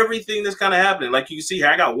everything that's kind of happening. Like you can see here,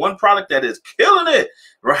 I got one product that is killing it,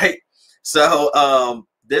 right? So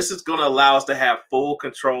this is going to allow us to have full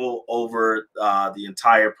control over the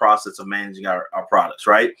entire process of managing our products,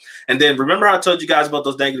 right? And then remember how I told you guys about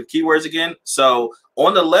those negative keywords again? So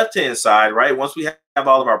on the left-hand side, right, once we have have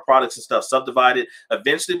all of our products and stuff subdivided.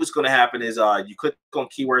 Eventually what's going to happen is you click on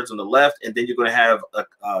keywords on the left, and then you're going to have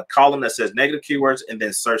a column that says negative keywords and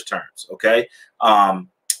then search terms. Okay.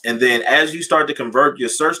 And then as you start to convert your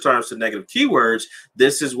search terms to negative keywords,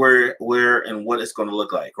 this is where and what it's going to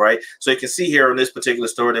look like, right? So you can see here on this particular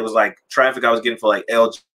store, there was like traffic I was getting for like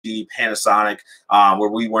LG, Panasonic, where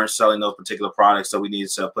we weren't selling those particular products. So we needed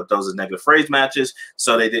to put those as negative phrase matches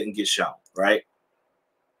so they didn't get shown, right?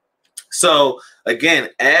 So again,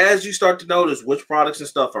 as you start to notice which products and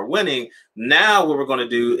stuff are winning, now what we're going to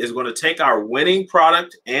do is we're going to take our winning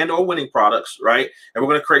product and or winning products, right? And we're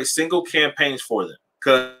going to create single campaigns for them.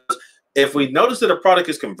 Because if we notice that a product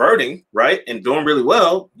is converting, right, and doing really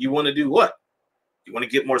well, you want to do what? You want to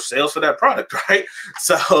get more sales for that product, right?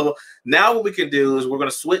 So now what we can do is we're going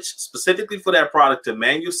to switch specifically for that product to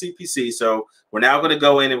manual CPC. So we're now going to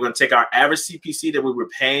go in and we're going to take our average CPC that we were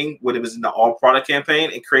paying when it was in the all product campaign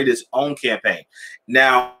and create its own campaign.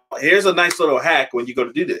 Now, here's a nice little hack when you go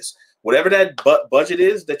to do this. Whatever that budget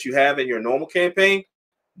is that you have in your normal campaign,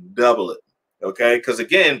 double it. Okay, because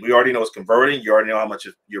again, we already know it's converting. You already know how much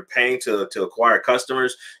you're paying to acquire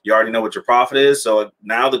customers. You already know what your profit is. So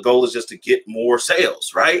now the goal is just to get more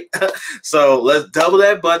sales, right? So let's double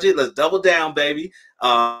that budget. Let's double down, baby.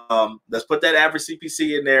 Let's put that average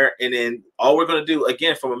CPC in there. And then all we're going to do,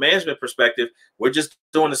 again, from a management perspective, we're just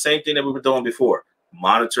doing the same thing that we were doing before,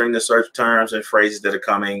 monitoring the search terms and phrases that are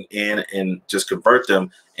coming in and just convert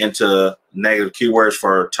them into negative keywords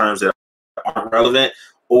for terms that aren't relevant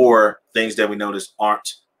or things that we notice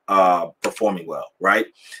aren't performing well, right?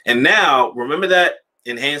 And now, remember that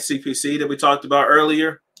enhanced CPC that we talked about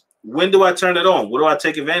earlier? When do I turn it on? When do I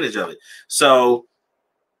take advantage of it? So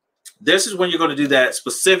this is when you're going to do that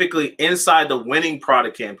specifically inside the winning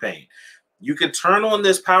product campaign. You can turn on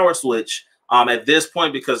this power switch at this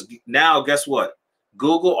point because now, guess what?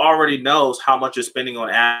 Google already knows how much you're spending on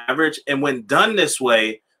average. And when done this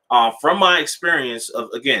way, from my experience of,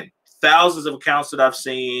 again, thousands of accounts that I've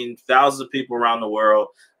seen, thousands of people around the world.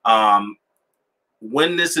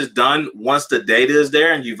 When this is done, once the data is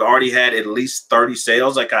there and you've already had at least 30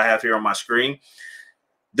 sales like I have here on my screen,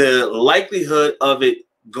 the likelihood of it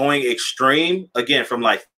going extreme, again, from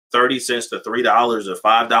like 30 cents to $3 or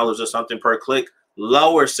 $5 or something per click,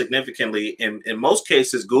 lower significantly. In most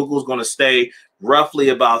cases, Google's going to stay roughly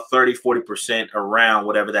about 30-40% around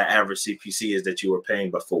whatever that average CPC is that you were paying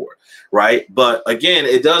before, right? But again,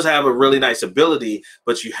 it does have a really nice ability,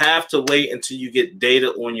 but you have to wait until you get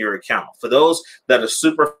data on your account. For those that are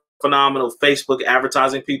super phenomenal Facebook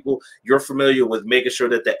advertising people, you're familiar with making sure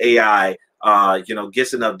that the AI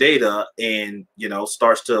gets enough data and,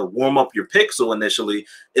 starts to warm up your pixel initially.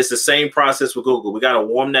 It's the same process with Google. We got to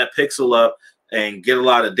warm that pixel up and get a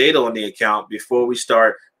lot of data on the account before we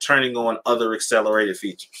start turning on other accelerated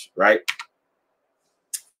features, right?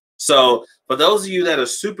 So for those of you that are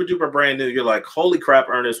super duper brand new, you're like, holy crap,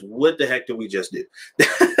 Ernest, what the heck did we just do?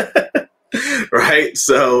 Right?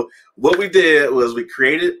 So what we did was we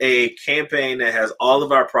created a campaign that has all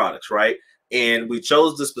of our products, right? And we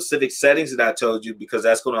chose the specific settings that I told you because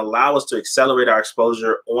that's going to allow us to accelerate our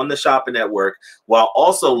exposure on the shopping network while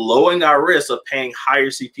also lowering our risk of paying higher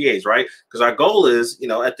CPAs, right? Because our goal is,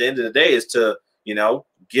 at the end of the day is to,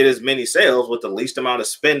 get as many sales with the least amount of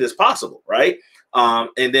spend as possible, right?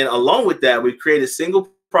 And then along with that, we've created single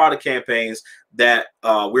product campaigns that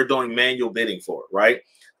we're doing manual bidding for, right?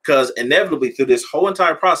 Because inevitably through this whole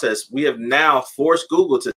entire process, we have now forced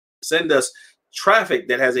Google to send us traffic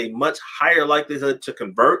that has a much higher likelihood to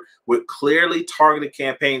convert with clearly targeted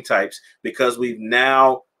campaign types because we've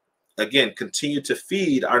now, again, continued to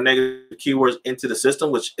feed our negative keywords into the system,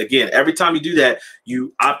 which, again, every time you do that,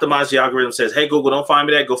 you optimize the algorithm, says, hey, Google, don't find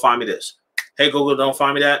me that, go find me this. Hey, Google, don't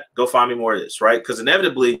find me that, go find me more of this, right? Because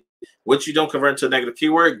inevitably, what you don't convert into a negative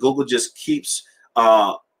keyword, Google just keeps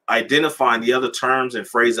identifying the other terms and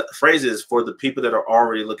phrases for the people that are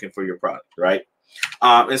already looking for your product, right?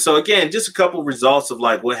 And so again, just a couple results of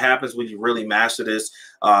like what happens when you really master this,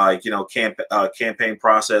 campaign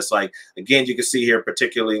process. Like, again, you can see here,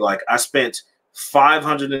 particularly like I spent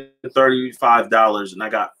 $535 and I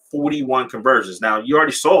got 41 conversions. Now you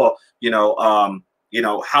already saw,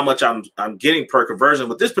 how much I'm getting per conversion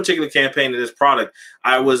with this particular campaign and this product.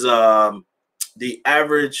 I was the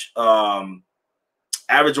average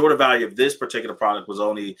order value of this particular product was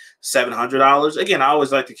only $700. Again, I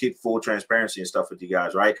always like to keep full transparency and stuff with you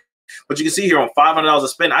guys, right? But you can see here on $500 a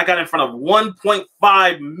spend, I got in front of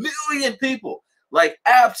 1.5 million people, like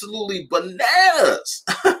absolutely bananas,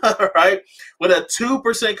 right? With a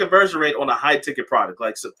 2% conversion rate on a high ticket product,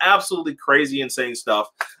 like some absolutely crazy, insane stuff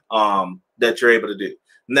that you're able to do.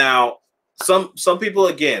 Now, some people,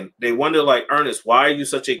 again, they wonder, like, Ernest, why are you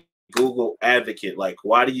such a Google advocate? Like,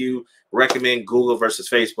 why do you recommend Google versus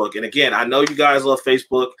Facebook? And again, I know you guys love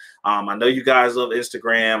Facebook. I know you guys love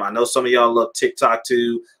Instagram. I know some of y'all love TikTok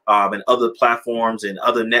too, and other platforms and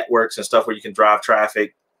other networks and stuff where you can drive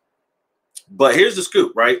traffic. But here's the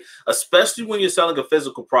scoop, right? Especially when you're selling a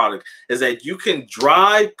physical product, is that you can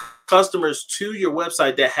drive customers to your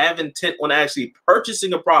website that have intent on actually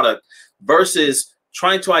purchasing a product versus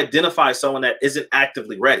trying to identify someone that isn't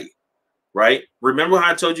actively ready, right? Remember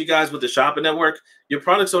how I told you guys with the shopping network, your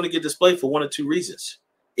products only get displayed for one of two reasons.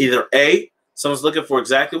 Either A, someone's looking for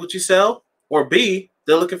exactly what you sell, or B,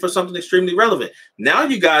 they're looking for something extremely relevant. Now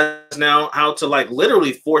you guys know how to, like,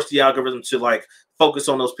 literally force the algorithm to, like, focus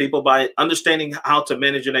on those people by understanding how to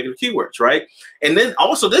manage your negative keywords, right? And then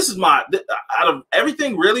also, this is out of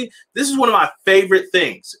everything, really, this is one of my favorite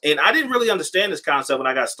things. And I didn't really understand this concept when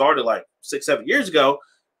I got started like 6-7 years ago,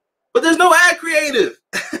 but there's no ad creative,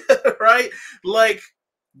 right? Like,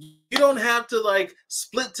 you don't have to, like,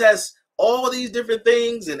 split test all these different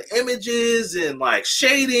things and images and, like,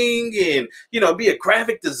 shading and, you know, be a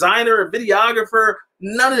graphic designer, a videographer,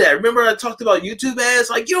 none of that. Remember I talked about YouTube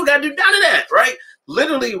ads? Like, you don't got to do none of that, right?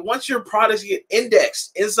 Literally, once your products get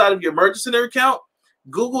indexed inside of your Merchant Center account,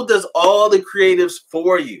 Google does all the creatives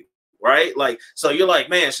for you, right? Like, so you're like,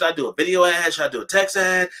 man, should I do a video ad? Should I do a text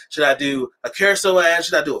ad? Should I do a carousel ad?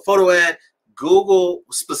 Should I do a photo ad? Google,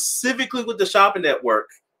 specifically with the shopping network,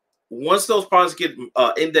 once those products get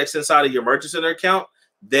indexed inside of your Merchant Center account,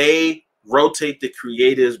 they rotate the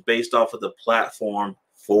creatives based off of the platform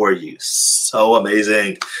for you. So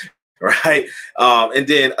amazing, right? And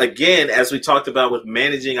then again, as we talked about with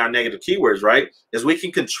managing our negative keywords, right, is we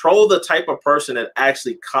can control the type of person that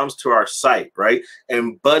actually comes to our site, right,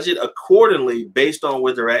 and budget accordingly based on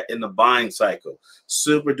where they're at in the buying cycle.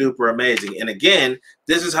 Super duper amazing. And again,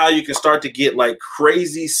 this is how you can start to get, like,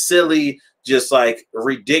 crazy, silly, just, like,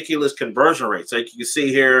 ridiculous conversion rates. Like you can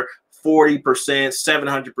see here, 40%,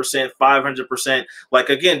 700%, 500%. Like,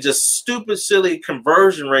 again, just stupid, silly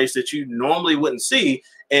conversion rates that you normally wouldn't see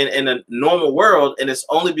in a normal world. And it's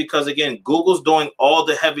only because, again, Google's doing all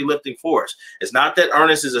the heavy lifting for us. It's not that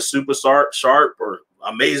Ernest is a super sharp or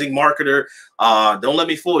amazing marketer. Don't let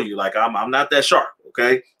me fool you. Like, I'm not that sharp,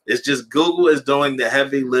 okay? It's just Google is doing the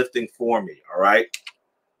heavy lifting for me, all right?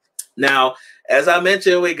 Now, as I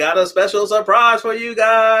mentioned, we got a special surprise for you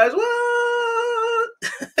guys. What?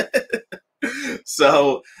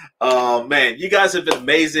 So, man, you guys have been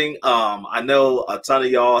amazing. I know a ton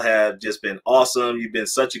of y'all have just been awesome. You've been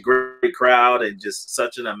such a great crowd and just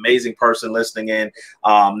such an amazing person listening in.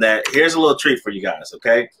 That here's a little treat for you guys,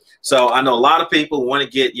 okay? So I know a lot of people want to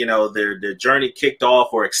get, you know, their journey kicked off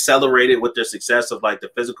or accelerated with their success of, like,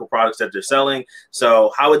 the physical products that they're selling.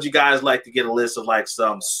 So how would you guys like to get a list of, like,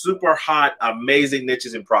 some super hot, amazing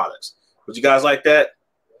niches and products? Would you guys like that?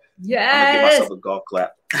 Yes. I'm gonna give myself a golf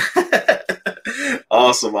clap.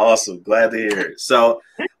 Awesome, awesome. Glad to hear it. So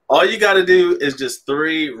all you got to do is just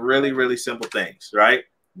 3 really, really simple things, right?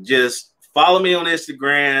 Just follow me on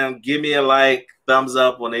Instagram. Give me a like, thumbs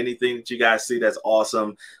up on anything that you guys see that's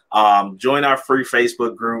awesome. Join our free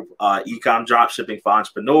Facebook group, Ecom Dropshipping for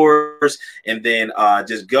Entrepreneurs. And then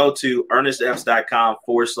just go to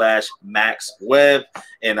ernestfs.com/maxweb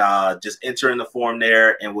and just enter in the form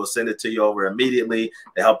there, and we'll send it to you over immediately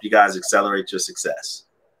to help you guys accelerate your success.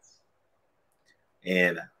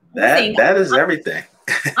 And that is everything.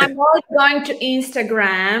 I'm always going to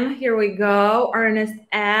Instagram. Here we go. Ernest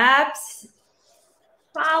Apps.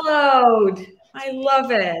 Followed. I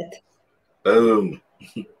love it. Boom.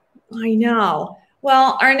 I know.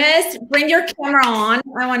 Well, Ernest, bring your camera on.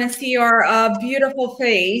 I want to see your beautiful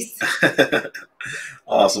face.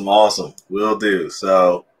 Awesome, awesome. Will do.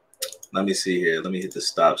 So let me see here. Let me hit the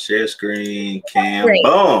stop share screen. Cam. Great.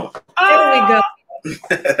 Boom. There we go.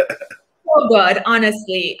 So good,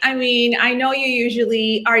 honestly. I mean, I know you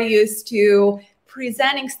usually are used to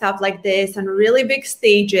presenting stuff like this on really big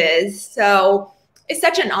stages. So it's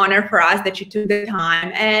such an honor for us that you took the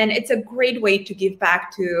time, and it's a great way to give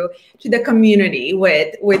back to the community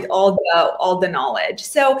with all the knowledge.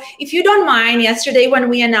 So if you don't mind, yesterday when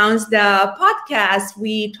we announced the podcast,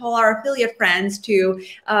 we told our affiliate friends to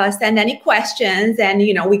send any questions, and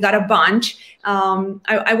we got a bunch.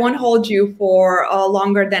 I won't hold you for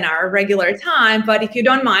longer than our regular time, but if you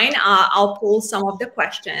don't mind, I'll pull some of the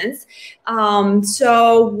questions.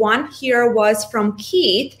 So one here was from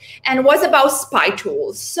Keith and was about spy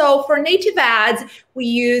tools. So for native ads, we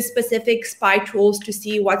use specific spy tools to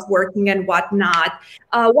see what's working and what not.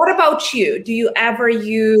 What about you? Do you ever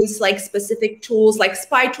use like specific tools, like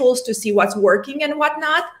spy tools, to see what's working and what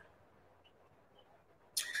not?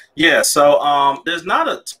 Yeah, so there's not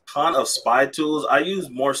a ton of spy tools. I use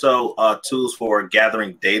more so tools for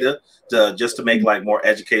gathering data just to make like more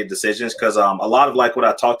educated decisions because a lot of like what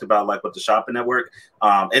I talked about, like with the shopping network,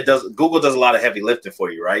 Google does a lot of heavy lifting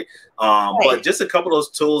for you, right? But Right. just a couple of those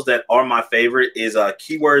tools that are my favorite is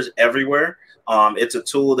Keywords Everywhere. It's a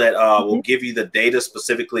tool that will Mhm. give you the data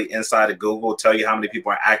specifically inside of Google, tell you how many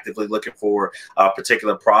people are actively looking for a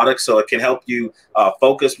particular product. So it can help you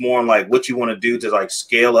focus more on like what you want to do to like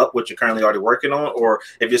scale up what you're currently already working on. Or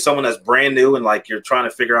if you're someone that's brand new and like you're trying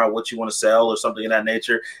to figure out what you want to sell or something of that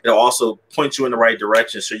nature, it'll also point you in the right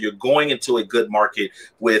direction. So you're going into a good market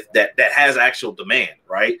with that has actual demand,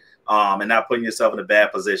 right? And not putting yourself in a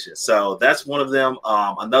bad position. So that's one of them.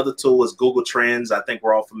 Another tool is Google Trends. I think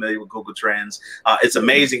we're all familiar with Google Trends. It's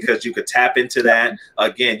amazing because you could tap into that.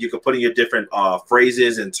 Again, you can put in your different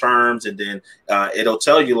phrases and terms, and then it'll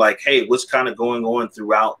tell you like, hey, what's kind of going on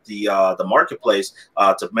throughout the marketplace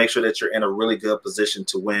to make sure that you're in a really good position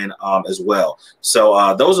to win as well.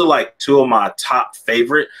 So those are like two of my top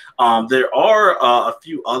favorite. There are a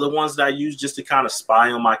few other ones that I use just to kind of spy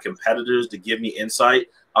on my competitors to give me insight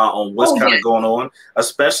on what's Oh, kind yeah. of going on,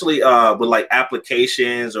 especially with like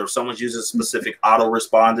applications or if someone's using a specific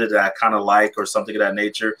autoresponder that I kind of like or something of that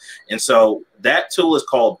nature. And so that tool is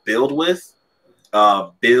called Build with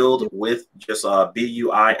just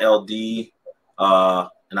BUILD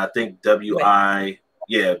and I think WITH,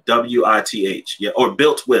 yeah, or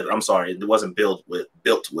Built With. I'm sorry, it wasn't Build With,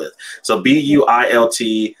 Built With. So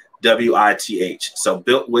BUILTWITH. So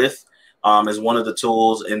Built With is one of the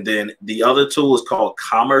tools, and then the other tool is called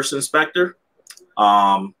Commerce Inspector.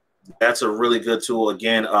 That's a really good tool.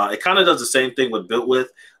 Again, it kind of does the same thing with Built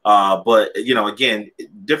With, but you know, again,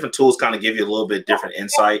 different tools kind of give you a little bit different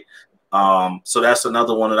insight. So that's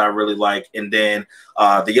another one that I really like. And then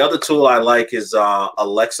the other tool I like is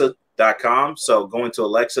Alexa.com. So going to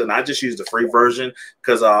Alexa, and I just use the free version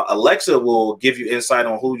because Alexa will give you insight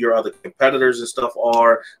on who your other competitors and stuff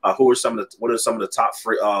are, what are some of the top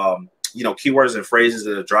free keywords and phrases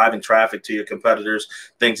that are driving traffic to your competitors,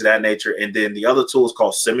 things of that nature. And then the other tool is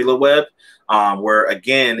called SimilarWeb, where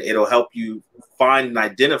again, it'll help you find and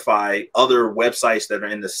identify other websites that are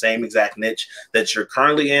in the same exact niche that you're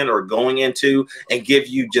currently in or going into and give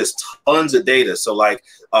you just tons of data. So like,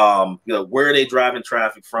 where are they driving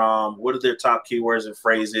traffic from? What are their top keywords and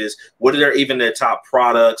phrases? What are even their top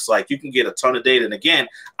products? Like you can get a ton of data. And again,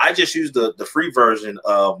 I just use the free version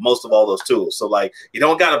of most of all those tools. So like, you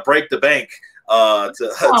don't got to break the bank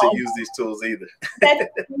to use these tools either. That's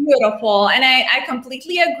beautiful. And I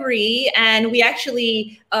completely agree. And we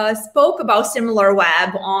actually spoke about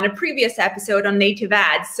SimilarWeb on a previous episode on native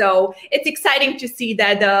ads. So it's exciting to see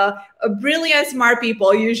that the brilliant, smart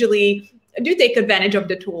people usually do take advantage of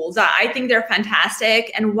the tools. I think they're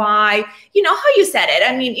fantastic. And why, how you said it.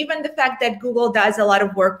 I mean, even the fact that Google does a lot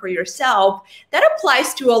of work for yourself, that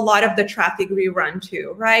applies to a lot of the traffic we run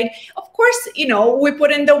too, right? Of course, we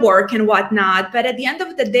put in the work and whatnot, but at the end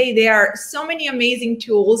of the day, there are so many amazing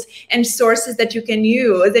tools and sources that you can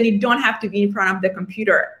use, and you don't have to be in front of the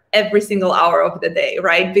computer every single hour of the day,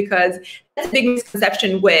 right? Because that's a big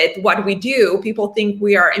misconception with what we do. People think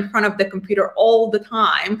we are in front of the computer all the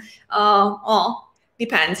time.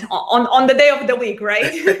 Depends on the day of the week,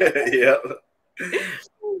 right? Yeah.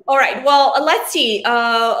 All right. Well, let's see.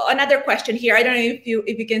 Another question here. I don't know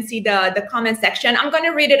if you can see the comment section. I'm going to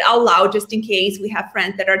read it out loud just in case we have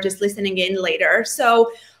friends that are just listening in later.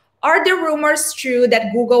 So, are the rumors true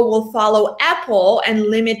that Google will follow Apple and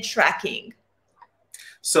limit tracking?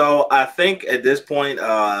 So I think at this point,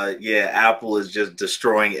 Apple is just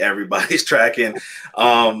destroying everybody's tracking.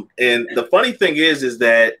 And the funny thing is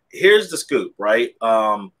that here's the scoop, right?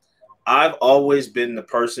 I've always been the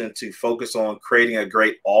person to focus on creating a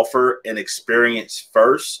great offer and experience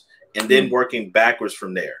first, and then working backwards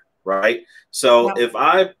from there, right? So if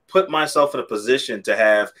I put myself in a position to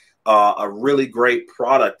have a really great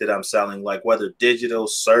product that I'm selling, like whether digital,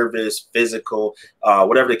 service, physical,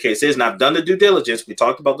 whatever the case is. And I've done the due diligence. We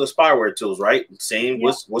talked about the spyware tools, right? Seeing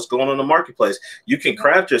what's going on in the marketplace. You can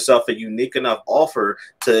craft yourself a unique enough offer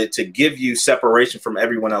to give you separation from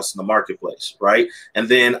everyone else in the marketplace, right? And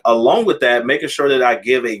then along with that, making sure that I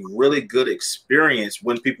give a really good experience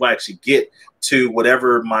when people actually get to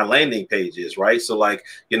whatever my landing page is, right? So like,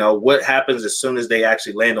 you know, what happens as soon as they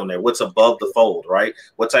actually land on there? What's above the fold, right?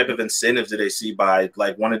 What type of incentives do they see by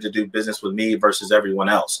like wanting to do business with me versus everyone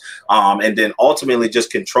else? And then ultimately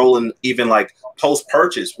just controlling even like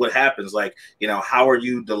post-purchase, what happens? Like, you know, how are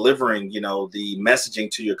you delivering, you know, the messaging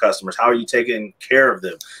to your customers? How are you taking care of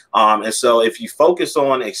them? And so if you focus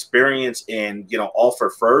on experience and, you know,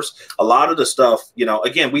 offer first, a lot of the stuff, you know,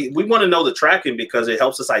 again, we want to know the tracking because it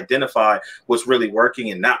helps us identify what's really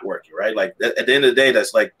working and not working, right? Like at the end of the day,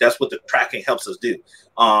 that's what the tracking helps us do.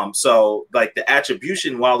 So like the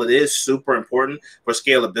attribution, while it is super important for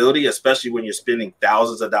scalability, especially when you're spending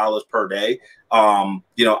thousands of dollars per day,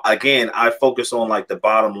 you know, again, I focus on like the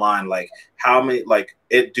bottom line, like how many, like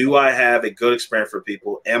do I have a good experience for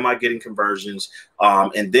people? Am I getting conversions?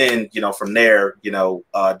 And then, you know, from there, you know,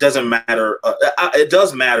 doesn't matter. It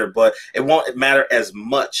does matter, but it won't matter as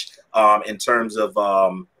much in terms of,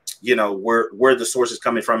 you know, where the source is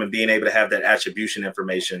coming from and being able to have that attribution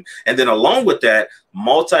information. And then along with that,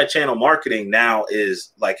 multi-channel marketing now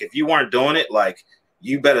is like, if you weren't doing it, like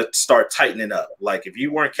you better start tightening up. Like if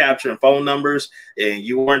you weren't capturing phone numbers and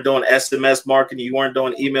you weren't doing SMS marketing, you weren't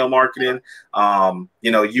doing email marketing,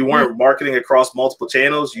 you know, you weren't marketing across multiple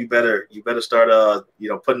channels, you better start, you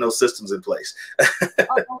know, putting those systems in place.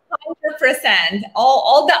 100%.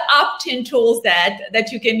 All the opt-in tools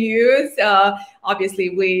that you can use. Obviously,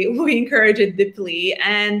 we encourage it deeply.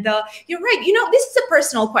 And you're right. You know, this is a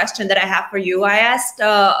personal question that I have for you. I asked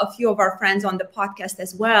a few of our friends on the podcast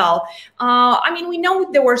as well. I mean, we know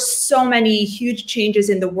there were so many huge changes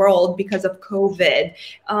in the world because of COVID.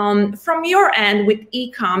 From your end with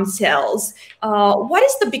e-com sales, what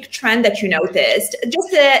is the big trend that you noticed?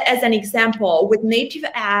 Just as an example, with native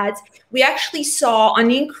ads, we actually saw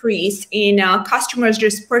an increase in customers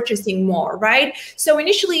just purchasing more, right? So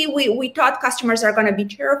initially, we thought customers are going to be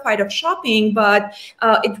terrified of shopping, but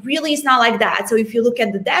it really is not like that. So if you look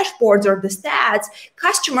at the dashboards or the stats,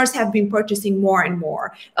 customers have been purchasing more and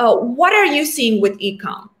more. What are you seeing with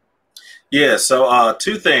e-com? Yeah, so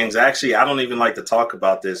two things. Actually, I don't even like to talk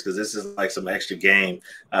about this because this is like some extra game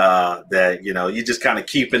that, you know, you just kind of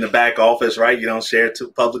keep in the back office, right? You don't share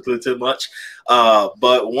too publicly too much.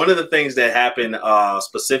 But one of the things that happened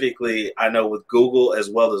specifically, I know with Google as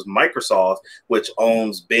well as Microsoft, which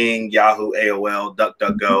owns Bing, Yahoo, AOL,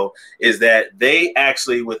 DuckDuckGo, is that they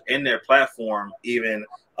actually within their platform even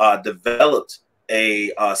developed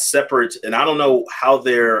a separate, and I don't know how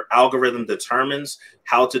their algorithm determines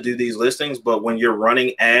how to do these listings, but when you're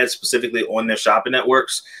running ads specifically on their shopping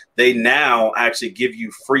networks, they now actually give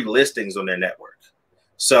you free listings on their network.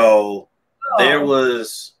 So there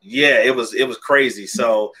was, yeah, it was crazy.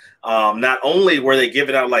 So not only were they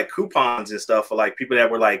giving out like coupons and stuff for like people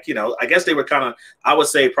that were like, you know, I guess they were kind of, I would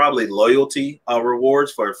say probably loyalty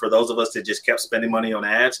rewards for those of us that just kept spending money on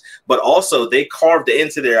ads, but also they carved it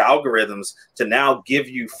into their algorithms to now give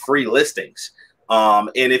you free listings.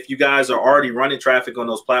 And if you guys are already running traffic on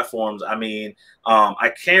those platforms, I mean,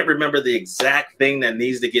 I can't remember the exact thing that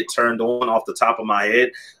needs to get turned on off the top of my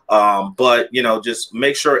head. But, you know, just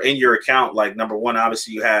make sure in your account, like number one,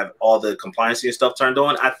 obviously you have all the compliance and stuff turned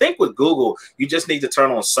on. I think with Google, you just need to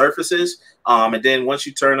turn on surfaces. And then once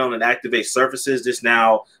you turn on and activate surfaces, this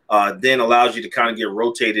now then allows you to kind of get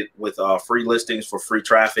rotated with free listings for free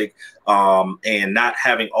traffic and not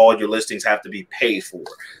having all your listings have to be paid for.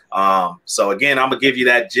 So again, I'm gonna give you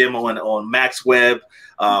that gem on MaxWeb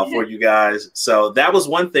for you guys. So that was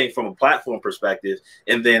one thing from a platform perspective.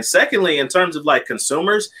 And then secondly, in terms of like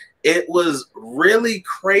consumers, it was really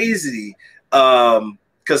crazy.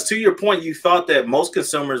 Because to your point, you thought that most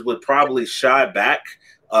consumers would probably shy back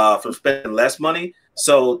from spending less money.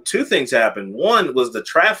 So two things happened. One was the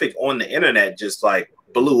traffic on the internet just like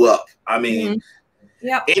blew up. I mean,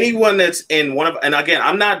 anyone that's in one of, and again,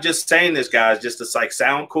 I'm not just saying this, guys, just to like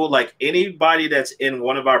sound cool. Like anybody that's in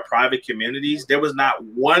one of our private communities, there was not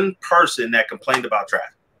one person that complained about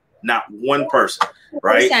traffic. Not one person,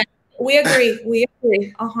 right? We agree. We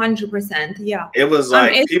agree 100%. Yeah. It was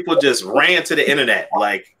like people just ran to the internet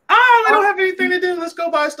like, oh, we don't have anything to do. Let's go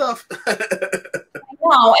buy stuff.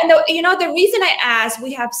 Wow. And you know, the reason I asked,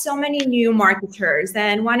 we have so many new marketers,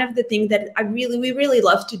 and one of the things that we really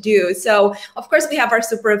love to do. So of course we have our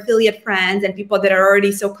super affiliate friends and people that are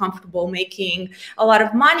already so comfortable making a lot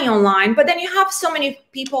of money online, but then you have so many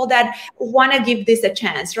people that want to give this a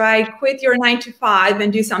chance, right? Quit your 9 to 5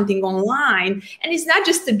 and do something online. And it's not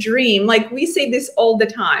just a dream. Like we say this all the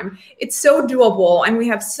time. It's so doable. And we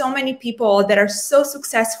have so many people that are so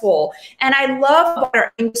successful. And I love about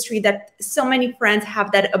our industry that so many friends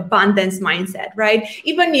have that abundance mindset, right?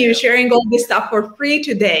 Even you sharing all this stuff for free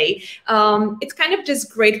today. It's kind of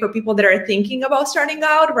just great for people that are thinking about starting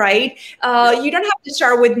out, right? You don't have to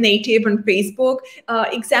start with native and Facebook.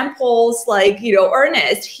 Examples like,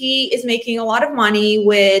 Ernest, he is making a lot of money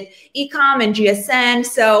with e-com and GSN.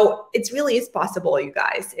 So it really is possible, you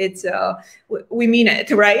guys. It's we mean it,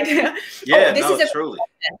 right? Yeah, this is truly.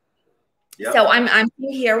 Yep. So I'm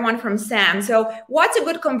seeing here one from Sam. So what's a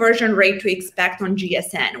good conversion rate to expect on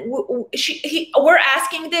GSN? We're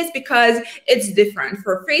asking this because it's different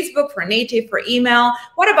for Facebook, for native, for email.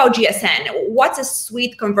 What about GSN? What's a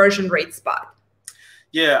sweet conversion rate spot?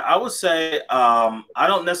 Yeah, I would say I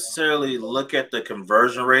don't necessarily look at the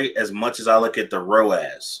conversion rate as much as I look at the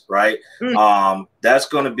ROAS, right? That's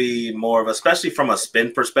going to be more of, especially from a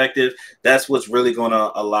spend perspective, that's what's really going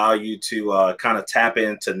to allow you to kind of tap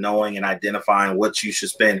into knowing and identifying what you should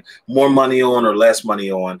spend more money on or less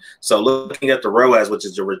money on. So looking at the ROAS, which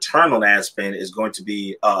is the return on ad spend, is going to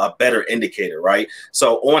be a better indicator, right?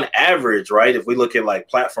 So on average, right, if we look at like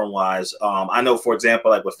platform wise, I know, for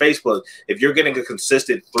example, like with Facebook, if you're getting a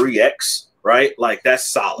consistent 3x, right? Like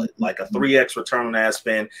that's solid. Like a 3x return on ad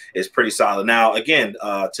spend is pretty solid. Now, again,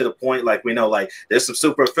 to the point, like we know, like there's some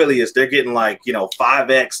super affiliates, they're getting like,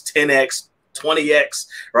 5x, 10x, 20x,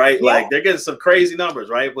 right? Yeah. Like they're getting some crazy numbers,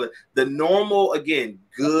 right? But the normal, again,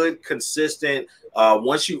 good, consistent,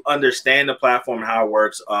 once you understand the platform and how it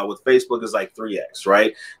works, with Facebook is like 3x,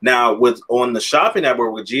 right? Now on the shopping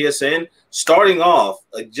network with GSN, starting off,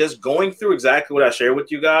 just going through exactly what I shared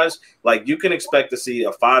with you guys, like you can expect to see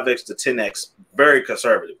a 5x to 10x, very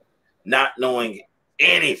conservative, not knowing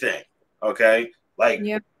anything, okay? Like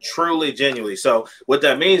truly, genuinely. So what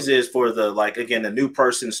that means is for the, like, again, the new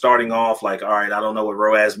person starting off, like, all right, I don't know what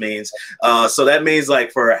ROAS means. So that means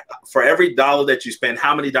like for every dollar that you spend,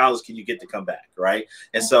 how many dollars can you get to come back, right?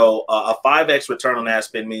 And so a 5x return on ad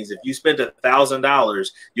spend means if you spend $1,000,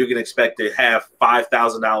 you can expect to have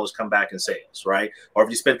 $5,000 come back in sales, right? Or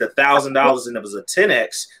if you spent $1,000 and it was a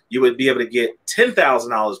 10x, you would be able to get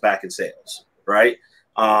 $10,000 back in sales, right?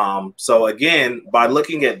 So again, by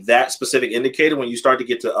looking at that specific indicator, when you start to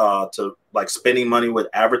get to like spending money with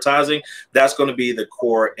advertising, that's going to be the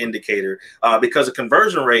core indicator, because the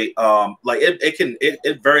conversion rate, like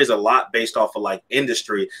it varies a lot based off of like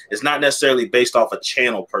industry. It's not necessarily based off a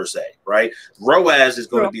channel per se, right? ROAS is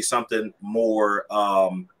going to be something more,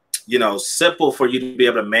 simple for you to be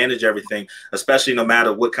able to manage everything, especially no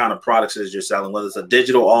matter what kind of products it is you're selling, whether it's a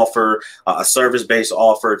digital offer, a service-based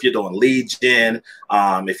offer, if you're doing lead gen,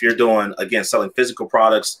 if you're doing, again, selling physical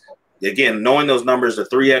products. Again, knowing those numbers, a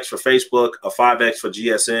 3x for Facebook, a 5x for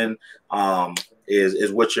GSN,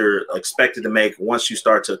 is what you're expected to make once you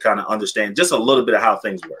start to kind of understand just a little bit of how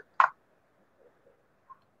things work.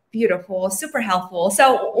 Beautiful, super helpful.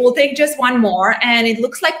 So we'll take just one more, and it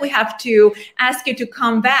looks like we have to ask you to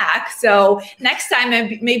come back. So next time,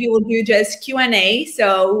 maybe we'll do just Q&A,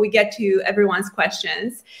 so we get to everyone's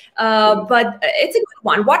questions. But it's a good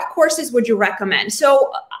one. What courses would you recommend?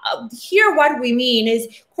 So here, what we mean is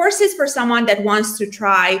courses for someone that wants to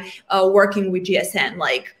try working with GSN,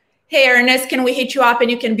 like, hey, Ernest, can we hit you up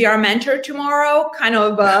and you can be our mentor tomorrow? Kind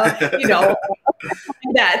of, that.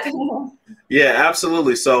 Yeah,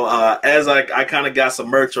 absolutely. So as I kind of got some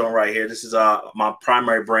merch on right here, this is my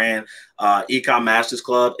primary brand, Ecom Masters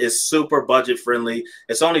Club. Is super budget friendly.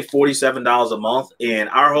 It's only $47 a month, and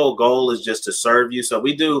our whole goal is just to serve you. So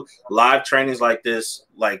we do live trainings like this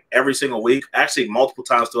like every single week, actually multiple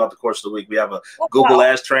times throughout the course of the week. We have a Google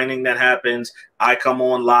Ads training that happens. I come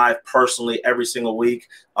on live personally every single week.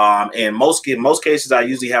 In most cases, I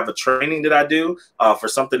usually have a training that I do for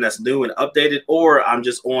something that's new and updated, or I'm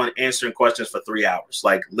just on answering questions for 3 hours,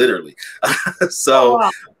 like literally. So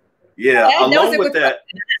yeah, along with that.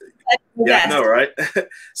 Yeah, I know, right?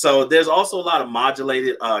 So there's also a lot of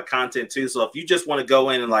modulated content too. So if you just want to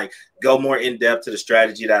go in and like go more in depth to the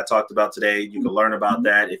strategy that I talked about today, you can learn about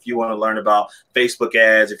that. If you want to learn about Facebook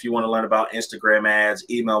ads, if you want to learn about Instagram ads,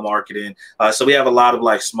 email marketing. So we have a lot of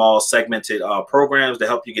like small segmented programs to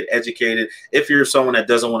help you get educated if you're someone that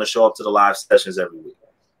doesn't want to show up to the live sessions every week.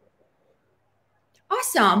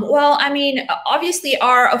 Awesome. Well, I mean, obviously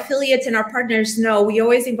our affiliates and our partners know we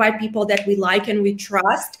always invite people that we like and we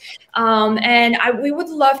trust. And we would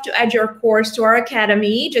love to add your course to our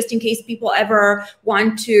academy, just in case people ever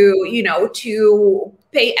want to, to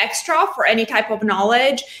pay extra for any type of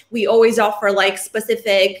knowledge. We always offer like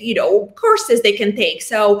specific, courses they can take.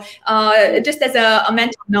 So just as a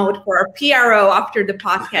mental note for a PRO after the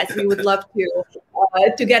podcast, we would love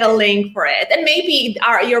to get a link for it. And maybe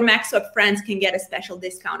your MaxWeb friends can get a special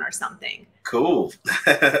discount or something. Cool.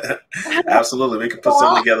 Absolutely. We can put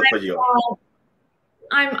something together for you.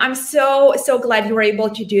 I'm so glad you were able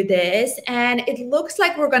to do this. And it looks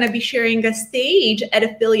like we're going to be sharing a stage at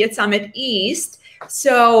Affiliate Summit East.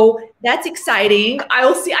 So that's exciting.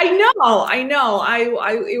 I'll see. I know.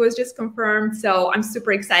 It was just confirmed. So I'm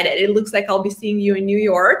super excited. It looks like I'll be seeing you in New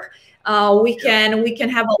York. We can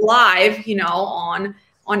have a live,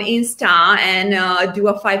 on Insta and do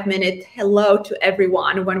a 5-minute hello to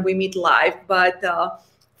everyone when we meet live. But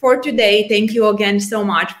for today, thank you again so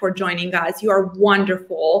much for joining us. You are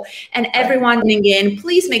wonderful. And everyone tuning in,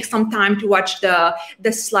 please make some time to watch the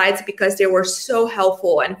slides because they were so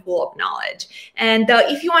helpful and full of knowledge. And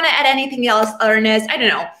if you want to add anything else, Ernest, I don't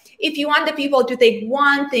know. If you want the people to take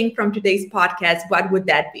one thing from today's podcast, what would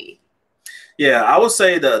that be? Yeah, I would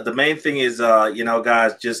say the main thing is,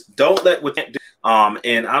 guys, just don't let what can't do.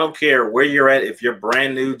 And I don't care where you're at. If you're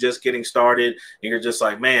brand new, just getting started, and you're just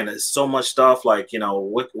like, man, there's so much stuff. Like,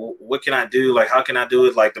 what can I do? Like, how can I do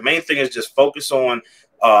it? Like, the main thing is just focus on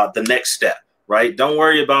the next step. Right? Don't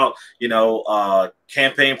worry about,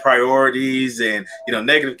 campaign priorities and,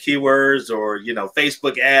 negative keywords or,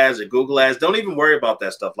 Facebook ads or Google ads. Don't even worry about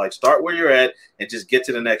that stuff. Like, start where you're at and just get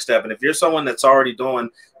to the next step. And if you're someone that's already doing,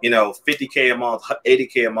 50K a month,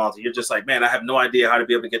 80K a month, you're just like, man, I have no idea how to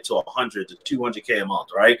be able to get to 100 to 200K a month.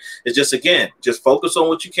 Right? It's just, again, just focus on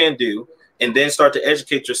what you can do. And then start to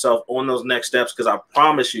educate yourself on those next steps, because I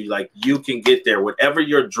promise you, like, you can get there. Whatever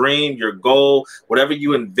your dream, your goal, whatever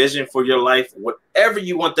you envision for your life, whatever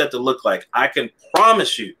you want that to look like, I can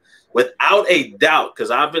promise you without a doubt, because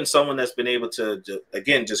I've been someone that's been able to,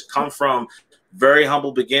 again, just come from very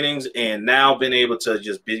humble beginnings and now been able to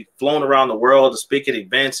just be flown around the world to speak at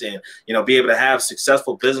events and, be able to have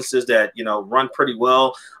successful businesses that, run pretty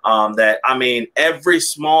well. Every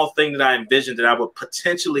small thing that I envisioned that I would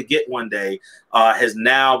potentially get one day has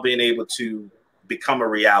now been able to become a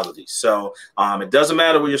reality. So it doesn't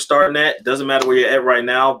matter where you're starting at. It doesn't matter where you're at right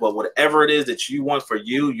now, but whatever it is that you want for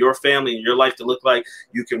you, your family, and your life to look like,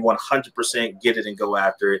 you can 100% get it and go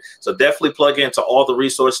after it. So definitely plug into all the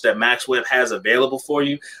resources that MaxWeb has available for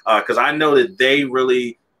you, because I know that they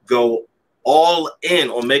really go all in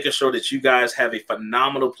on making sure that you guys have a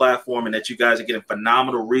phenomenal platform and that you guys are getting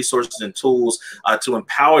phenomenal resources and tools to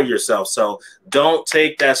empower yourself. So don't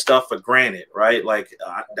take that stuff for granted, right? Like,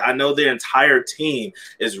 I know their entire team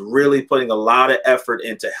is really putting a lot of effort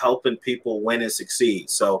into helping people win and succeed.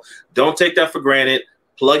 So don't take that for granted.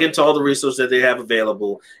 Plug into all the resources that they have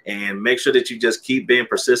available and make sure that you just keep being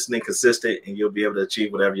persistent and consistent, and you'll be able to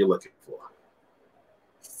achieve whatever you're looking for.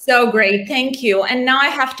 So great. Thank you. And now I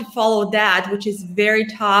have to follow that, which is very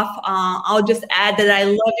tough. I'll just add that I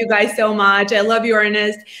love you guys so much. I love you,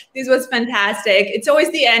 Ernest. This was fantastic. It's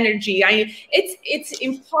always the energy. It's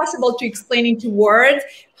impossible to explain into words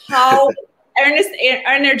how Ernest's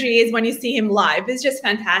energy is when you see him live. It's just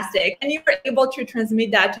fantastic. And you were able to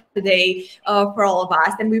transmit that today for all of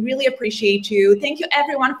us. And we really appreciate you. Thank you,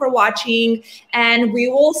 everyone, for watching. And we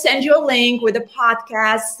will send you a link with the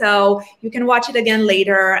podcast so you can watch it again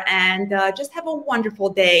later. And just have a wonderful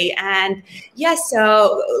day. And yes,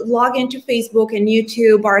 log into Facebook and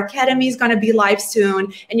YouTube. Our academy is going to be live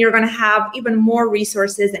soon. And you're going to have even more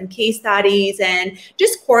resources and case studies and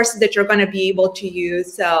just courses that you're going to be able to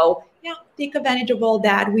use. So yeah, take advantage of all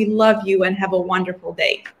that. We love you and have a wonderful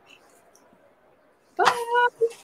day. Bye.